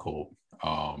difficult,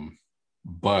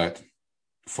 but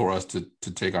for us to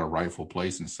take our rightful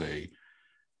place and say,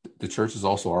 the church is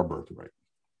also our birthright.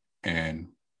 And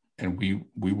we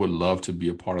would love to be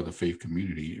a part of the faith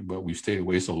community, but we've stayed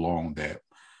away so long that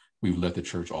we've let the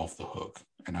church off the hook.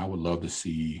 And I would love to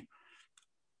see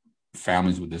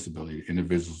families with disability,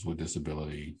 individuals with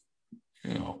disability,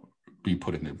 be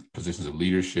put in the positions of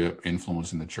leadership,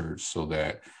 influence in the church, so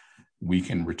that we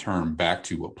can return back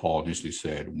to what Paul initially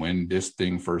said when this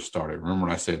thing first started. Remember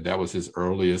when I said that was his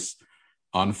earliest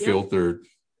unfiltered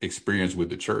experience with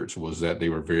the church, was that they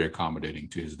were very accommodating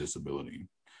to his disability.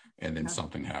 And then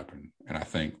something happened. And I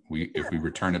think if we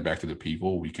return it back to the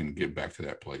people, we can get back to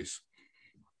that place.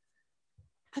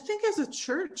 I think as a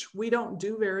church, we don't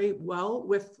do very well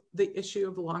with the issue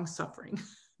of long suffering.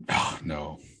 Oh,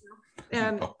 no.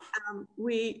 And no.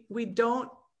 We don't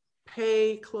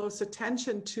pay close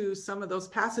attention to some of those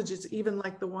passages, even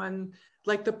like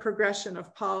the progression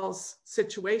of Paul's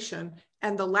situation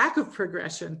and the lack of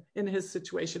progression in his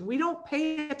situation. We don't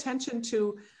pay attention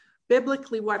to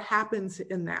biblically what happens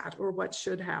in that or what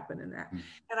should happen in that.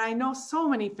 And I know so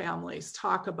many families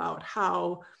talk about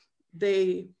how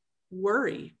they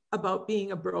worry about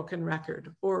being a broken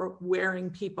record or wearing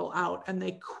people out, and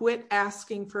they quit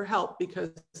asking for help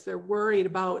because they're worried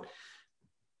about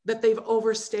that they've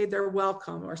overstayed their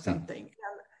welcome or something.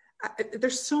 And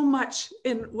there's so much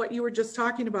in what you were just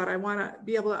talking about I want to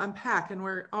be able to unpack, and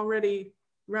we're already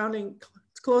rounding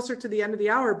closer to the end of the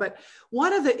hour. But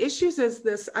one of the issues is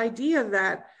this idea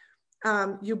that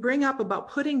you bring up about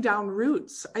putting down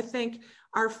roots. I think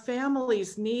our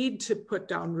families need to put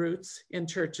down roots in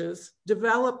churches,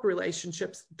 develop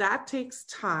relationships. That takes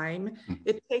time.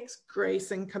 It takes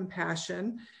grace and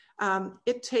compassion.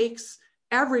 It takes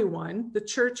everyone, the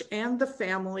church and the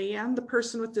family and the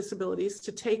person with disabilities,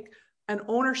 to take an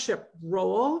ownership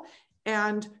role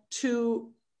and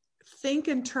to think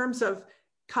in terms of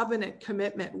covenant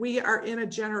commitment. We are in a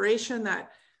generation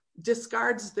that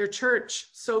discards their church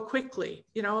so quickly.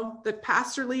 The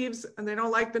pastor leaves and they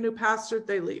don't like the new pastor,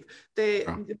 they leave. The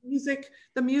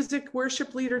music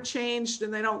worship leader changed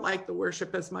and they don't like the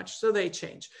worship as much, so they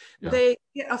change. They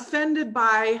get offended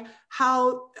by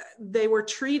how they were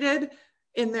treated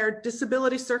in their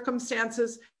disability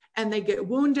circumstances, and they get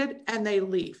wounded and they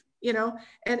leave.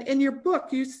 And in your book,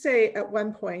 you say at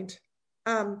one point,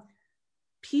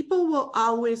 people will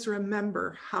always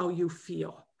remember how you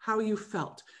feel, how you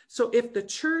felt. So if the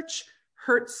church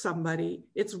hurts somebody,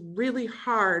 it's really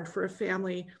hard for a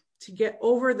family to get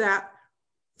over that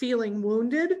feeling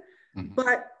wounded. Mm-hmm.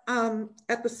 But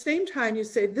at the same time, you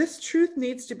say this truth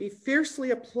needs to be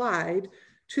fiercely applied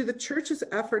to the church's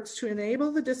efforts to enable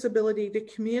the disability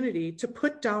community to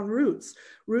put down roots.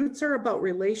 Roots are about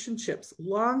relationships,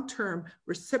 long-term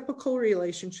reciprocal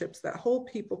relationships that hold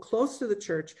people close to the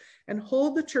church and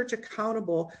hold the church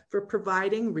accountable for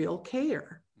providing real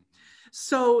care.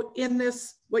 So in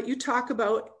this, what you talk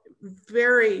about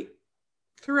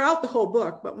throughout the whole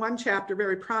book, but one chapter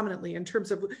very prominently in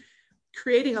terms of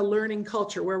creating a learning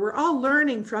culture where we're all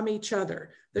learning from each other.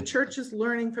 The church is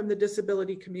learning from the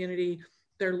disability community.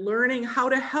 They're learning how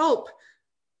to help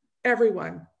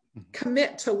everyone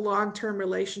commit to long-term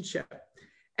relationship.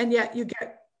 And yet you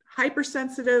get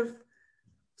hypersensitive,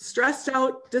 stressed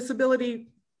out, disability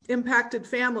impacted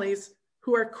families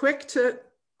who are quick to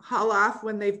haul off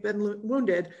when they've been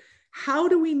wounded. How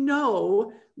do we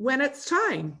know when it's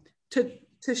time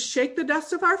to shake the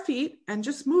dust of our feet and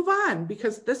just move on,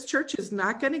 because this church is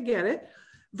not going to get it,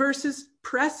 versus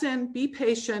press in, be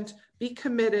patient, be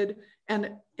committed,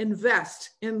 and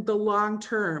invest in the long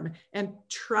term and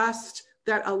trust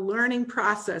that a learning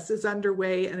process is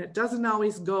underway and it doesn't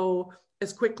always go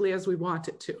as quickly as we want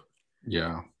it to.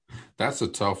 Yeah, That's a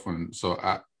tough one. So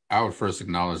I would first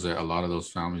acknowledge that a lot of those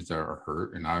families that are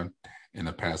hurt, and I in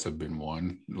the past have been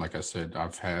one. Like I said,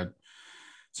 I've had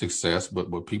success, but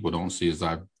what people don't see is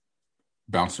I've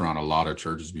bounced around a lot of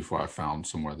churches before I found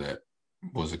somewhere that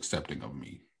was accepting of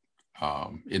me.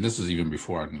 And this is even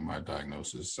before I knew my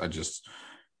diagnosis. I just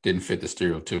didn't fit the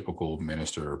stereotypical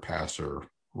minister or pastor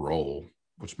role,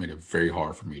 which made it very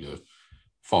hard for me to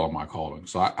follow my calling.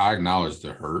 So I acknowledge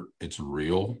the hurt. It's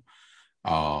real.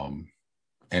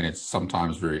 And it's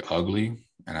sometimes very ugly.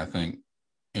 And I think,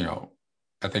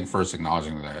 first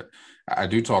acknowledging that, I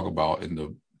do talk about in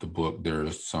the book,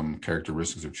 there's some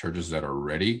characteristics of churches that are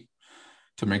ready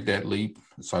to make that leap.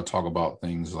 So I talk about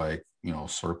things like,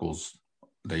 circles.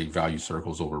 They value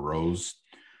circles over rows,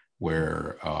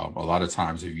 where a lot of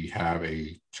times if you have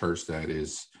a church that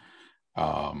is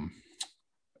a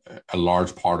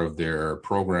large part of their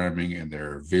programming and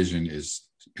their vision is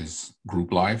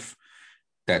group life,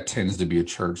 that tends to be a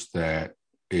church that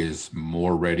is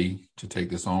more ready to take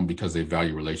this on because they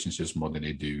value relationships more than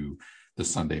they do the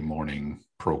Sunday morning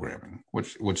programming,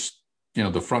 which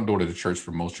the front door to the church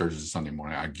for most churches is Sunday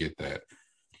morning. I get that.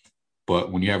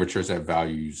 But when you have a church that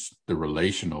values the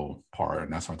relational part,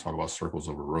 and that's when I talk about circles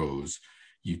over rows,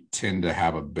 you tend to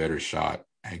have a better shot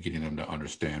at getting them to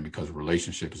understand, because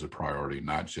relationship is a priority,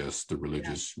 not just the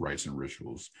religious rites and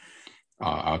rituals.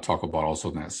 I'll talk about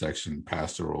also in that section,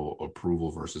 pastoral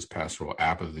approval versus pastoral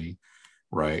apathy,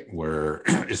 right? Where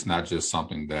it's not just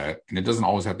something that, and it doesn't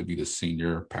always have to be the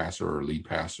senior pastor or lead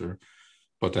pastor,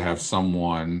 but to have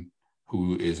someone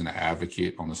who is an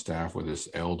advocate on the staff, whether it's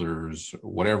elders,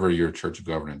 whatever your church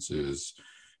governance is,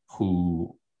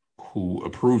 who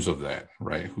approves of that,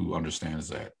 right? Who understands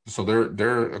that. So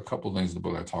there are a couple of things in the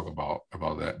book I talk about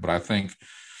that. But I think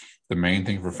the main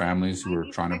thing for families who are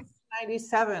trying to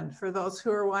 97 for those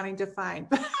who are wanting to find.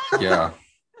 Yeah.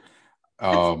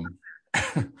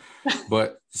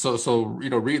 But so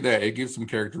read that. It gives some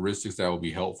characteristics that will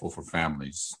be helpful for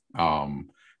families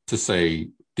to say,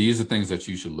 these are things that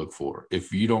you should look for.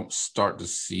 If you don't start to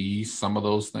see some of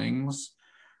those things,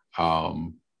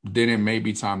 then it may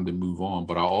be time to move on.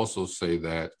 But I'll also say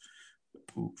that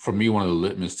for me, one of the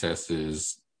litmus tests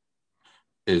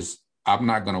is I'm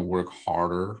not going to work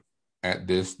harder at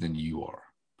this than you are.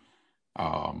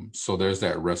 So there's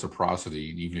that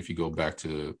reciprocity. Even if you go back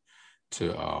to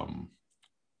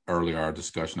earlier our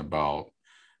discussion about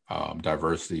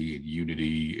diversity and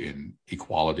unity and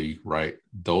equality, right?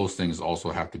 Those things also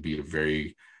have to be a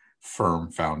very firm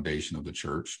foundation of the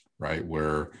church, right?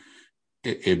 Where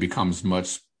it becomes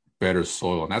much better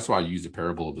soil. And that's why I use the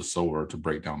parable of the sower to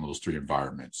break down those three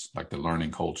environments, like the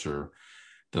learning culture,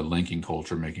 the linking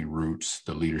culture, making roots,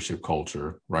 the leadership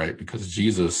culture, right? Because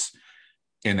Jesus,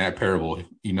 in that parable,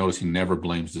 you notice he never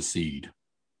blames the seed.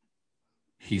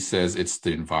 He says it's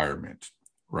the environment,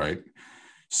 right?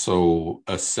 So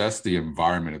assess the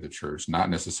environment of the church, not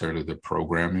necessarily the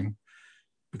programming,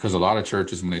 because a lot of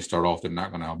churches, when they start off, they're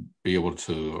not going to be able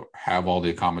to have all the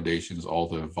accommodations, all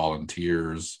the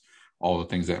volunteers, all the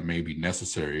things that may be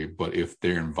necessary. But if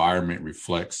their environment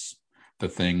reflects the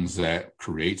things that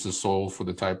creates a soul for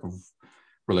the type of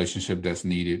relationship that's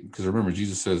needed, because remember,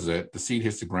 Jesus says that the seed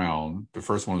hits the ground. The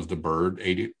first one is the bird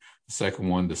ate it. The second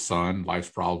one, the sun, life's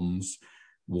problems,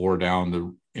 wore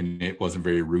down and it wasn't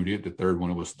very rooted. The third one,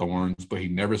 it was thorns, but he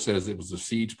never says it was the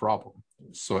seed's problem.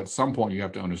 So at some point you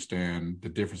have to understand the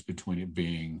difference between it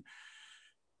being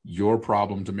your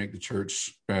problem to make the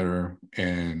church better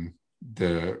and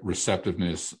the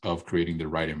receptiveness of creating the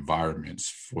right environments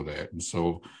for that. And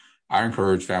so I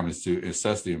encourage families to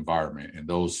assess the environment, and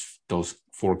those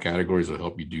four categories will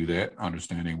help you do that,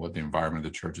 understanding what the environment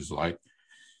of the church is like,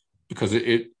 because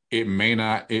it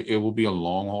will be a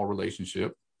long haul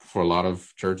relationship for a lot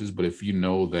of churches. But if you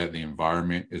know that the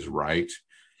environment is right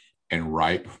and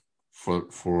ripe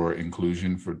for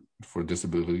inclusion, for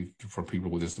disability, for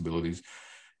people with disabilities,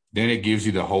 then it gives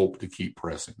you the hope to keep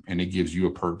pressing, and it gives you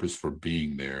a purpose for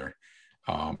being there.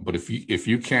 But if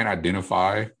you can't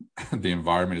identify the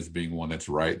environment as being one that's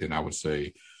right, then I would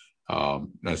say,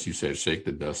 as you said, shake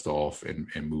the dust off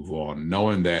and move on,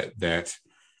 knowing that,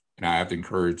 and I have to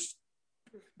encourage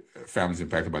families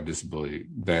impacted by disability,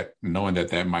 that knowing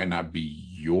that might not be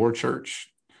your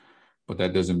church, but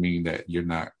that doesn't mean that you're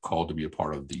not called to be a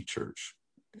part of the church.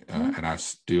 And I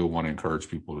still want to encourage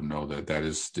people to know that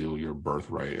is still your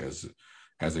birthright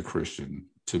as a Christian,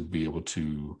 to be able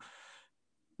to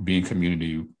be in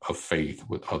community of faith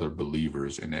with other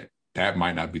believers, and that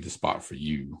might not be the spot for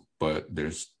you, but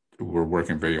we're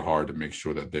working very hard to make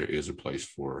sure that there is a place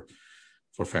for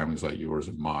families like yours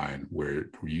and mine where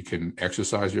you can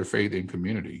exercise your faith in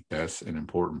community. That's an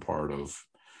important part of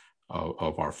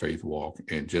of our faith walk.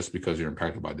 And just because you're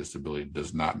impacted by disability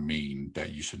does not mean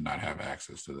that you should not have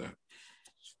access to that.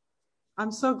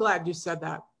 I'm so glad you said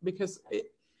that, because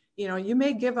you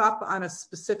may give up on a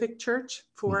specific church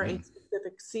for a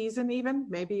specific season, even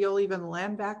maybe you'll even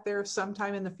land back there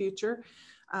sometime in the future,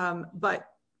 but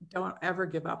don't ever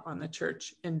give up on the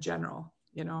church in general.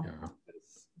 Yeah.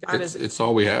 God it's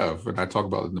all we have, and I talk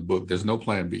about it in the book. There's no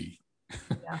plan B.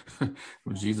 Yeah.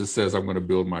 When Jesus says, I'm going to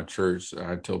build my church,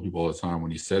 I tell people all the time,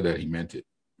 when he said that, he meant it.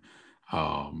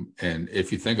 And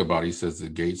if you think about it, he says the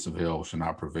gates of hell shall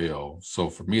not prevail. So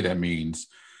for me, that means,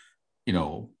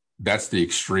 that's the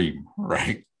extreme,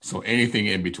 right? So anything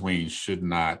in between should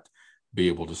not be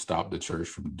able to stop the church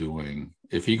from doing.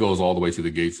 If he goes all the way to the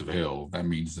gates of hell, that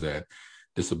means that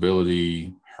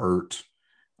disability, hurt,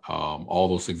 all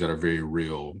those things that are very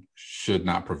real should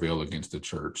not prevail against the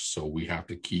church. So we have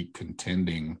to keep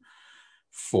contending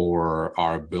for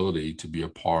our ability to be a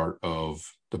part of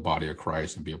the body of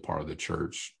Christ and be a part of the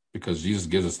church, because Jesus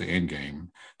gives us the end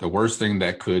game. The worst thing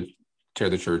that could tear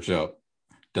the church up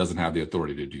doesn't have the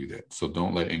authority to do that. So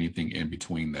don't let anything in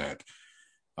between that,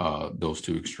 those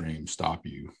two extremes, stop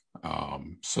you.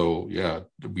 So yeah,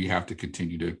 we have to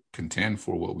continue to contend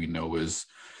for what we know is.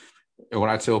 And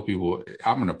when I tell people,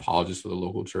 I'm an apologist for the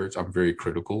local church, I'm very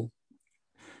critical.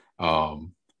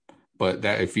 But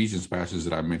that Ephesians passage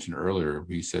that I mentioned earlier,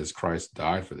 he says Christ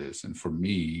died for this. And for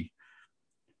me,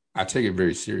 I take it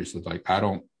very seriously. Like I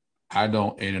don't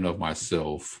in and of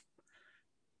myself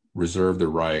reserve the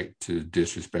right to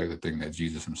disrespect the thing that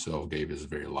Jesus himself gave his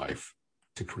very life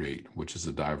to create, which is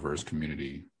a diverse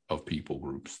community of people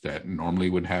groups that normally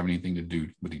wouldn't have anything to do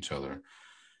with each other.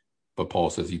 But Paul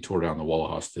says he tore down the wall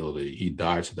of hostility. He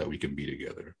died so that we can be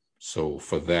together. So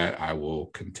for that, I will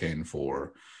contend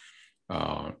for,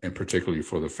 and particularly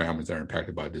for the families that are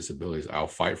impacted by disabilities, I'll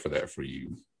fight for that for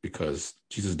you, because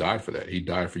Jesus died for that. He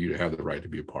died for you to have the right to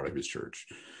be a part of his church.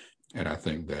 And I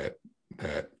think that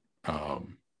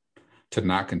to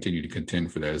not continue to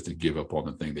contend for that is to give up on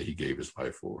the thing that he gave his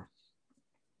life for.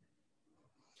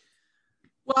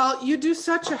 Well, you do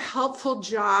such a helpful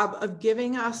job of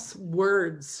giving us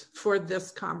words for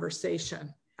this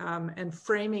conversation, and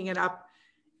framing it up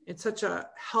in such a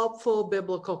helpful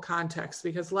biblical context,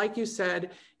 because like you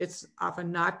said, it's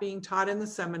often not being taught in the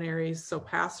seminaries. So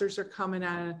pastors are coming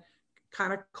at it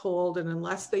kind of cold, and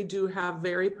unless they do have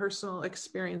very personal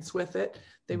experience with it,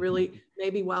 they really may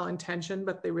be well-intentioned,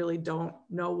 but they really don't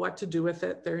know what to do with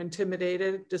it. They're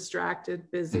intimidated, distracted,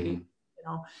 busy,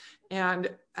 and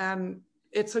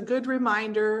it's a good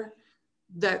reminder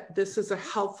that this is a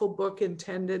helpful book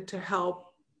intended to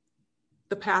help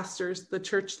the pastors, the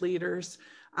church leaders,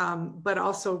 but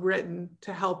also written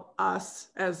to help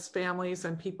us as families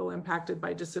and people impacted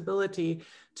by disability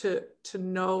to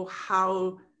know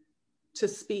how to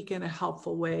speak in a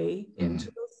helpful way into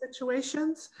those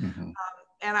situations.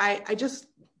 And I just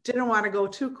didn't want to go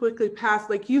too quickly past,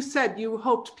 like you said, you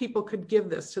hoped people could give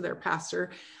this to their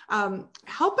pastor.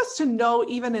 Help us to know,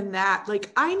 even in that,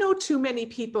 like I know too many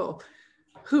people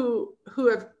who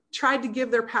have tried to give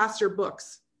their pastor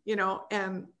books,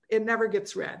 and it never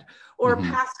gets read. Or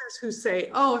pastors who say,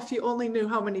 oh, if you only knew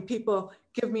how many people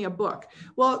give me a book.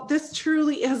 Well, this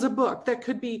truly is a book that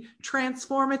could be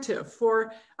transformative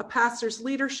for a pastor's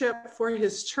leadership, for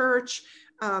his church.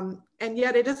 And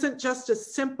yet it isn't just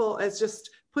as simple as just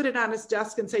put it on his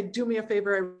desk and say, do me a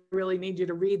favor, I really need you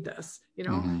to read this.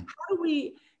 How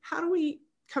do we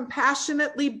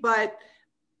compassionately, but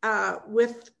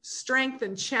with strength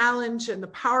and challenge and the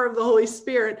power of the Holy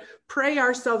Spirit, pray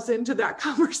ourselves into that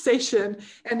conversation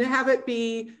and have it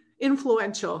be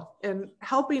influential and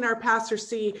helping our pastors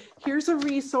see, here's a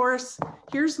resource,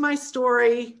 here's my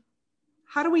story.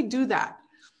 How do we do that?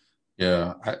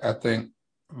 Yeah, I think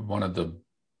one of the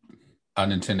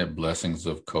unintended blessings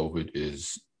of COVID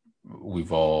is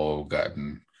we've all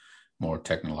gotten more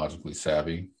technologically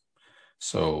savvy.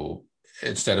 So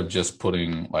instead of just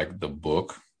putting like the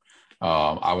book,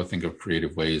 I would think of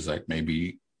creative ways, like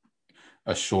maybe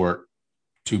a short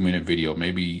 2-minute video,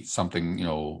 maybe something,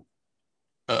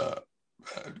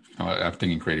 I'm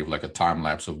thinking creative, like a time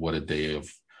lapse of what a day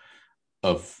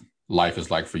of life is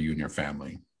like for you and your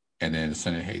family. And then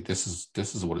saying, hey, this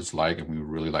is what it's like. And we would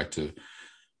really like to,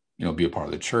 be a part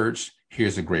of the church.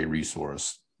 Here's a great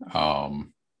resource.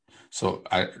 So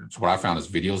what I found is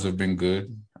videos have been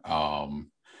good.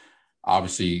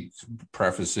 Obviously,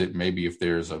 preface it, maybe if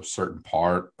there's a certain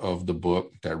part of the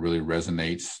book that really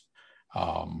resonates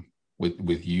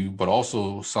with you, but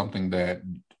also something that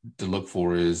to look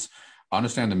for is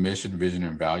understand the mission, vision,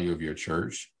 and value of your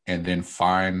church, and then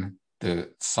find the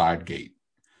side gate.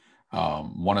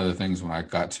 One of the things when I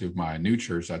got to my new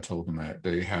church, I told them that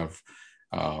they have,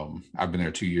 I've been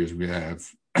there 2 years, we have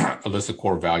a list of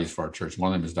core values for our church.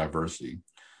 One of them is diversity.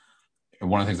 And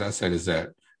one of the things I said is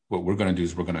that what we're going to do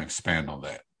is we're going to expand on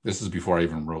that. This is before I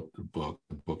even wrote the book.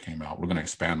 The book came out. We're going to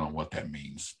expand on what that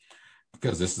means,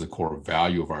 because this is a core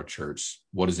value of our church.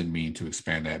 What does it mean to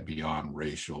expand that beyond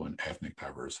racial and ethnic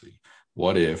diversity?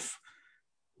 What if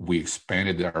we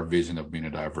expanded our vision of being a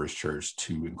diverse church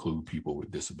to include people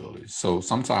with disabilities? So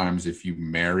sometimes if you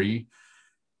marry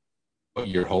what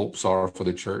your hopes are for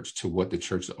the church to what the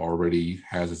church already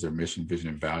has as their mission, vision,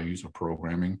 and values or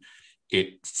programming,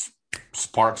 it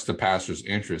sparks the pastor's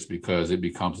interest because it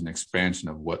becomes an expansion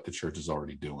of what the church is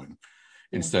already doing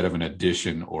instead of an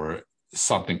addition or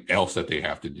something else that they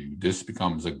have to do. This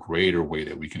becomes a greater way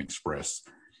that we can express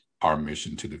our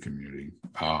mission to the community.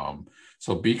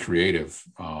 So be creative,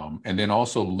 and then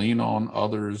also lean on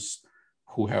others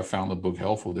who have found the book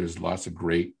helpful. There's lots of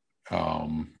great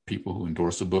people who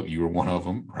endorse the book. You were one of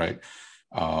them, right?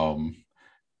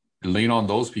 Lean on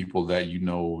those people that you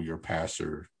know your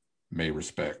pastor may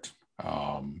respect.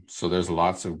 So there's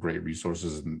lots of great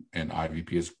resources, and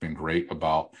IVP has been great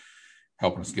about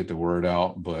helping us get the word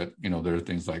out. But, there are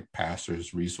things like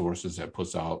Pastors Resources that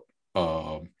puts out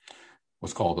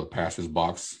what's called a Pastor's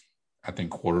Box, I think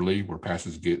quarterly, where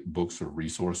pastors get books or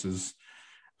resources.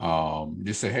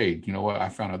 Just say, hey, you know what? I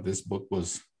found out this book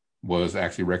was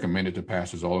actually recommended to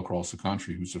pastors all across the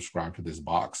country who subscribe to this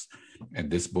box,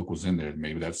 and this book was in there.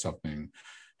 Maybe that's something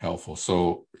helpful.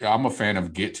 So I'm a fan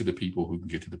of get to the people who can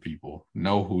get to the people.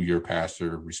 Know who your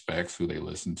pastor respects, who they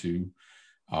listen to,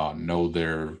 know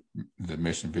the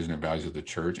mission, vision, and values of the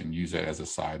church, and use that as a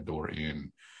side door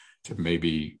in to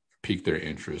maybe pique their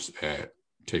interest at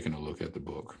taking a look at the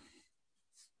book.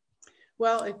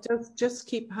 Well, it does just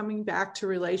keep coming back to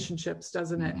relationships,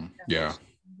 doesn't it? Mm-hmm. Yeah.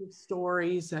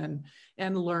 Stories and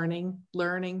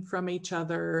learning from each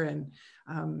other. And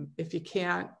if you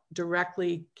can't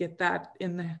directly get that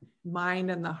in the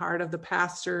mind and the heart of the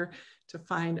pastor, to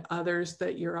find others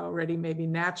that you're already maybe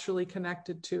naturally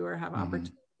connected to or have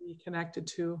opportunity connected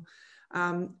to.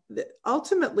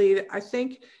 Ultimately, I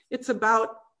think it's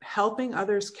about helping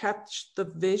others catch the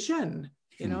vision.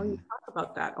 You talk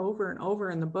about that over and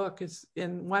over in the book, is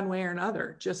in one way or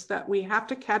another, just that we have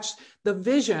to catch the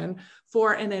vision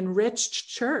for an enriched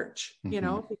church,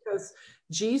 because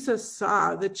Jesus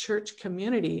saw the church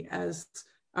community as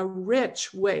a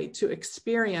rich way to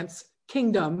experience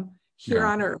kingdom here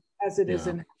on earth as it is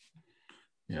in heaven.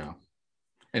 Yeah.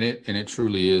 And it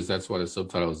truly is. That's why the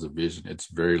subtitle is the vision. It's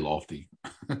very lofty.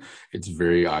 It's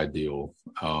very ideal.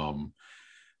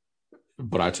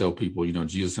 But I tell people,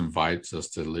 Jesus invites us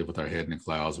to live with our head in the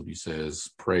clouds when he says,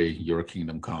 pray your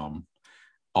kingdom come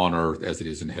on earth as it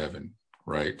is in heaven,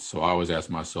 right? So I always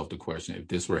ask myself the question, if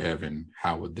this were heaven,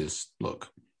 how would this look?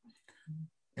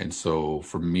 And so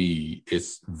for me,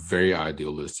 it's very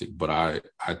idealistic, but I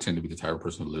tend to be the type of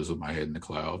person who lives with my head in the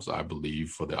clouds. I believe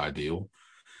for the ideal,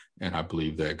 and I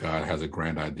believe that God has a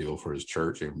grand ideal for his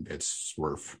church, and it's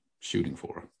worth shooting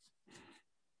for.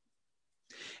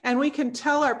 And we can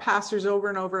tell our pastors over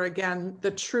and over again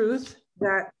the truth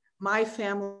that my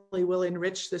family will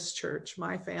enrich this church.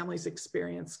 My family's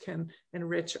experience can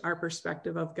enrich our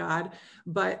perspective of God,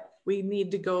 but we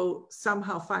need to go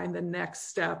somehow find the next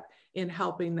step in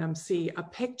helping them see a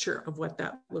picture of what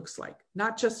that looks like.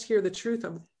 Not just hear the truth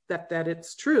of that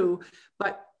it's true,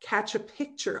 but catch a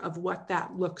picture of what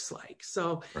that looks like.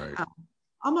 So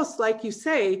almost like you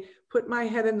say, put my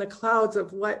head in the clouds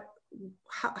of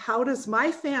how does my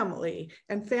family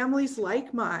and families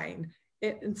like mine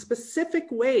in specific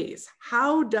ways,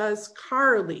 how does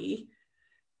Carly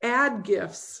add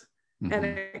gifts and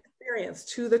experience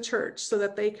to the church so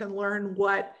that they can learn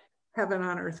what heaven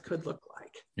on earth could look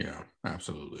like? Yeah,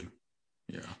 absolutely.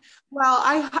 Yeah. Well,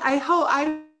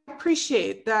 I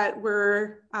appreciate that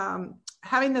we're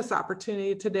having this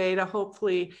opportunity today to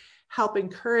hopefully help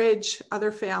encourage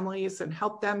other families and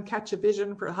help them catch a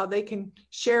vision for how they can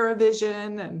share a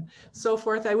vision and so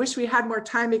forth. I wish we had more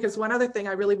time, because one other thing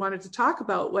I really wanted to talk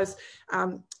about was,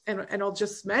 and I'll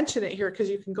just mention it here because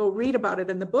you can go read about it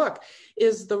in the book,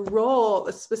 is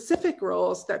the specific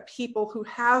roles that people who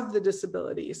have the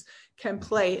disabilities can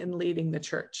play in leading the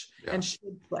church and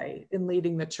should play in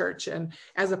leading the church. And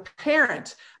as a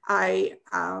parent, I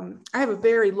have a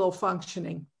very low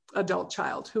functioning adult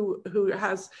child who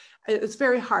has, it's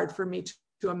very hard for me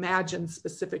to imagine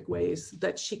specific ways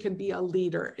that she can be a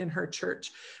leader in her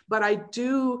church. But I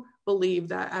do believe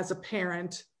that as a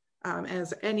parent,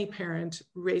 as any parent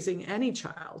raising any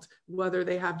child, whether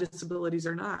they have disabilities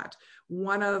or not.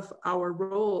 One of our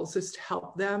roles is to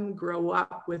help them grow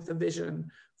up with a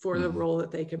vision for the role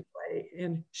that they can play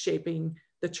in shaping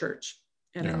the church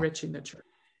and enriching the church.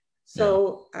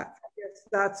 So I guess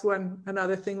that's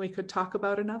another thing we could talk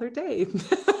about another day.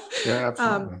 Yeah,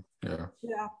 absolutely.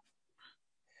 Yeah.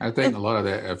 I think a lot of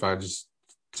that, if I just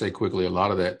say quickly, a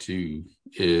lot of that too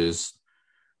is,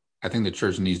 I think the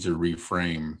church needs to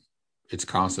reframe its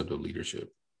concept of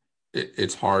leadership.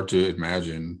 It's hard to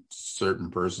imagine certain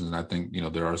persons, and I think,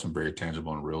 there are some very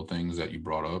tangible and real things that you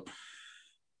brought up,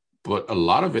 but a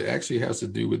lot of it actually has to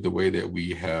do with the way that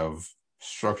we have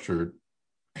structured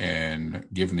and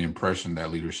given the impression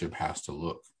that leadership has to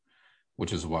look,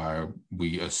 which is why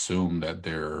we assume that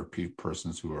there are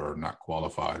persons who are not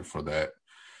qualified for that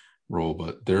role.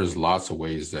 But there's lots of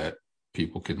ways that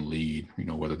people can lead,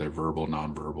 whether they're verbal,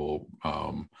 nonverbal.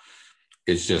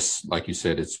 It's just, like you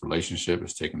said, it's relationship.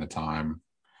 It's taking the time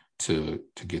to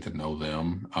get to know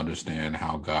them, understand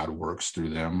how God works through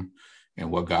them, and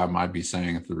what God might be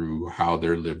saying through how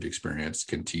their lived experience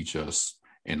can teach us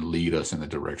and lead us in the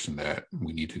direction that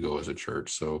we need to go as a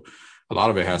church. So a lot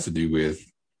of it has to do with,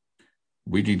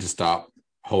 we need to stop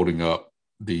holding up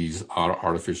these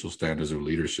artificial standards of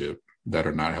leadership that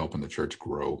are not helping the church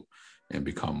grow and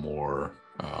become more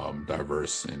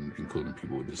diverse, and including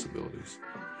people with disabilities.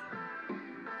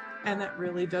 And that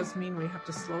really does mean we have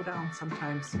to slow down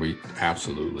sometimes. We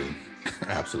absolutely.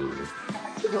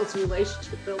 Those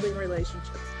building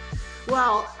relationships.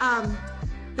 Well,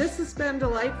 this has been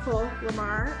delightful,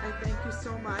 Lamar. I thank you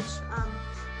so much.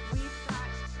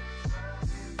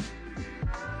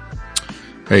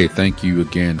 Hey, thank you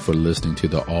again for listening to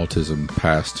the Autism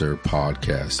Pastor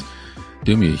Podcast.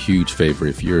 Do me a huge favor,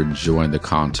 if you're enjoying the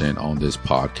content on this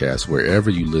podcast, wherever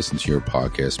you listen to your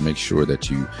podcast, make sure that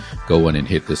you go in and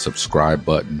hit the subscribe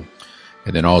button.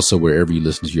 And then also, wherever you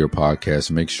listen to your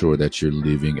podcast, make sure that you're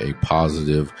leaving a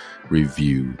positive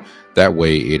review. That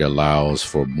way it allows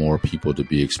for more people to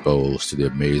be exposed to the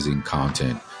amazing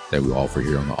content that we offer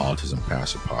here on the Autism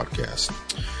Pastor Podcast.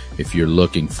 If you're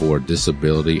looking for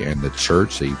Disability and the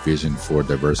Church, a vision for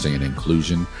diversity and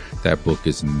inclusion, that book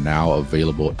is now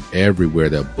available everywhere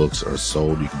that books are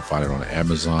sold. You can find it on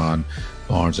Amazon,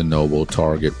 Barnes & Noble,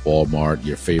 Target, Walmart,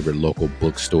 your favorite local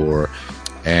bookstore,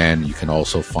 and you can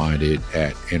also find it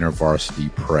at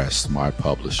InterVarsity Press, my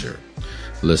publisher.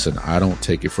 Listen, I don't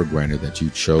take it for granted that you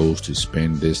chose to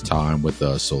spend this time with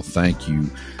us, so thank you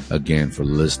again for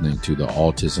listening to the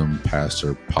Autism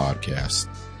Pastor Podcast.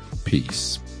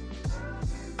 Peace.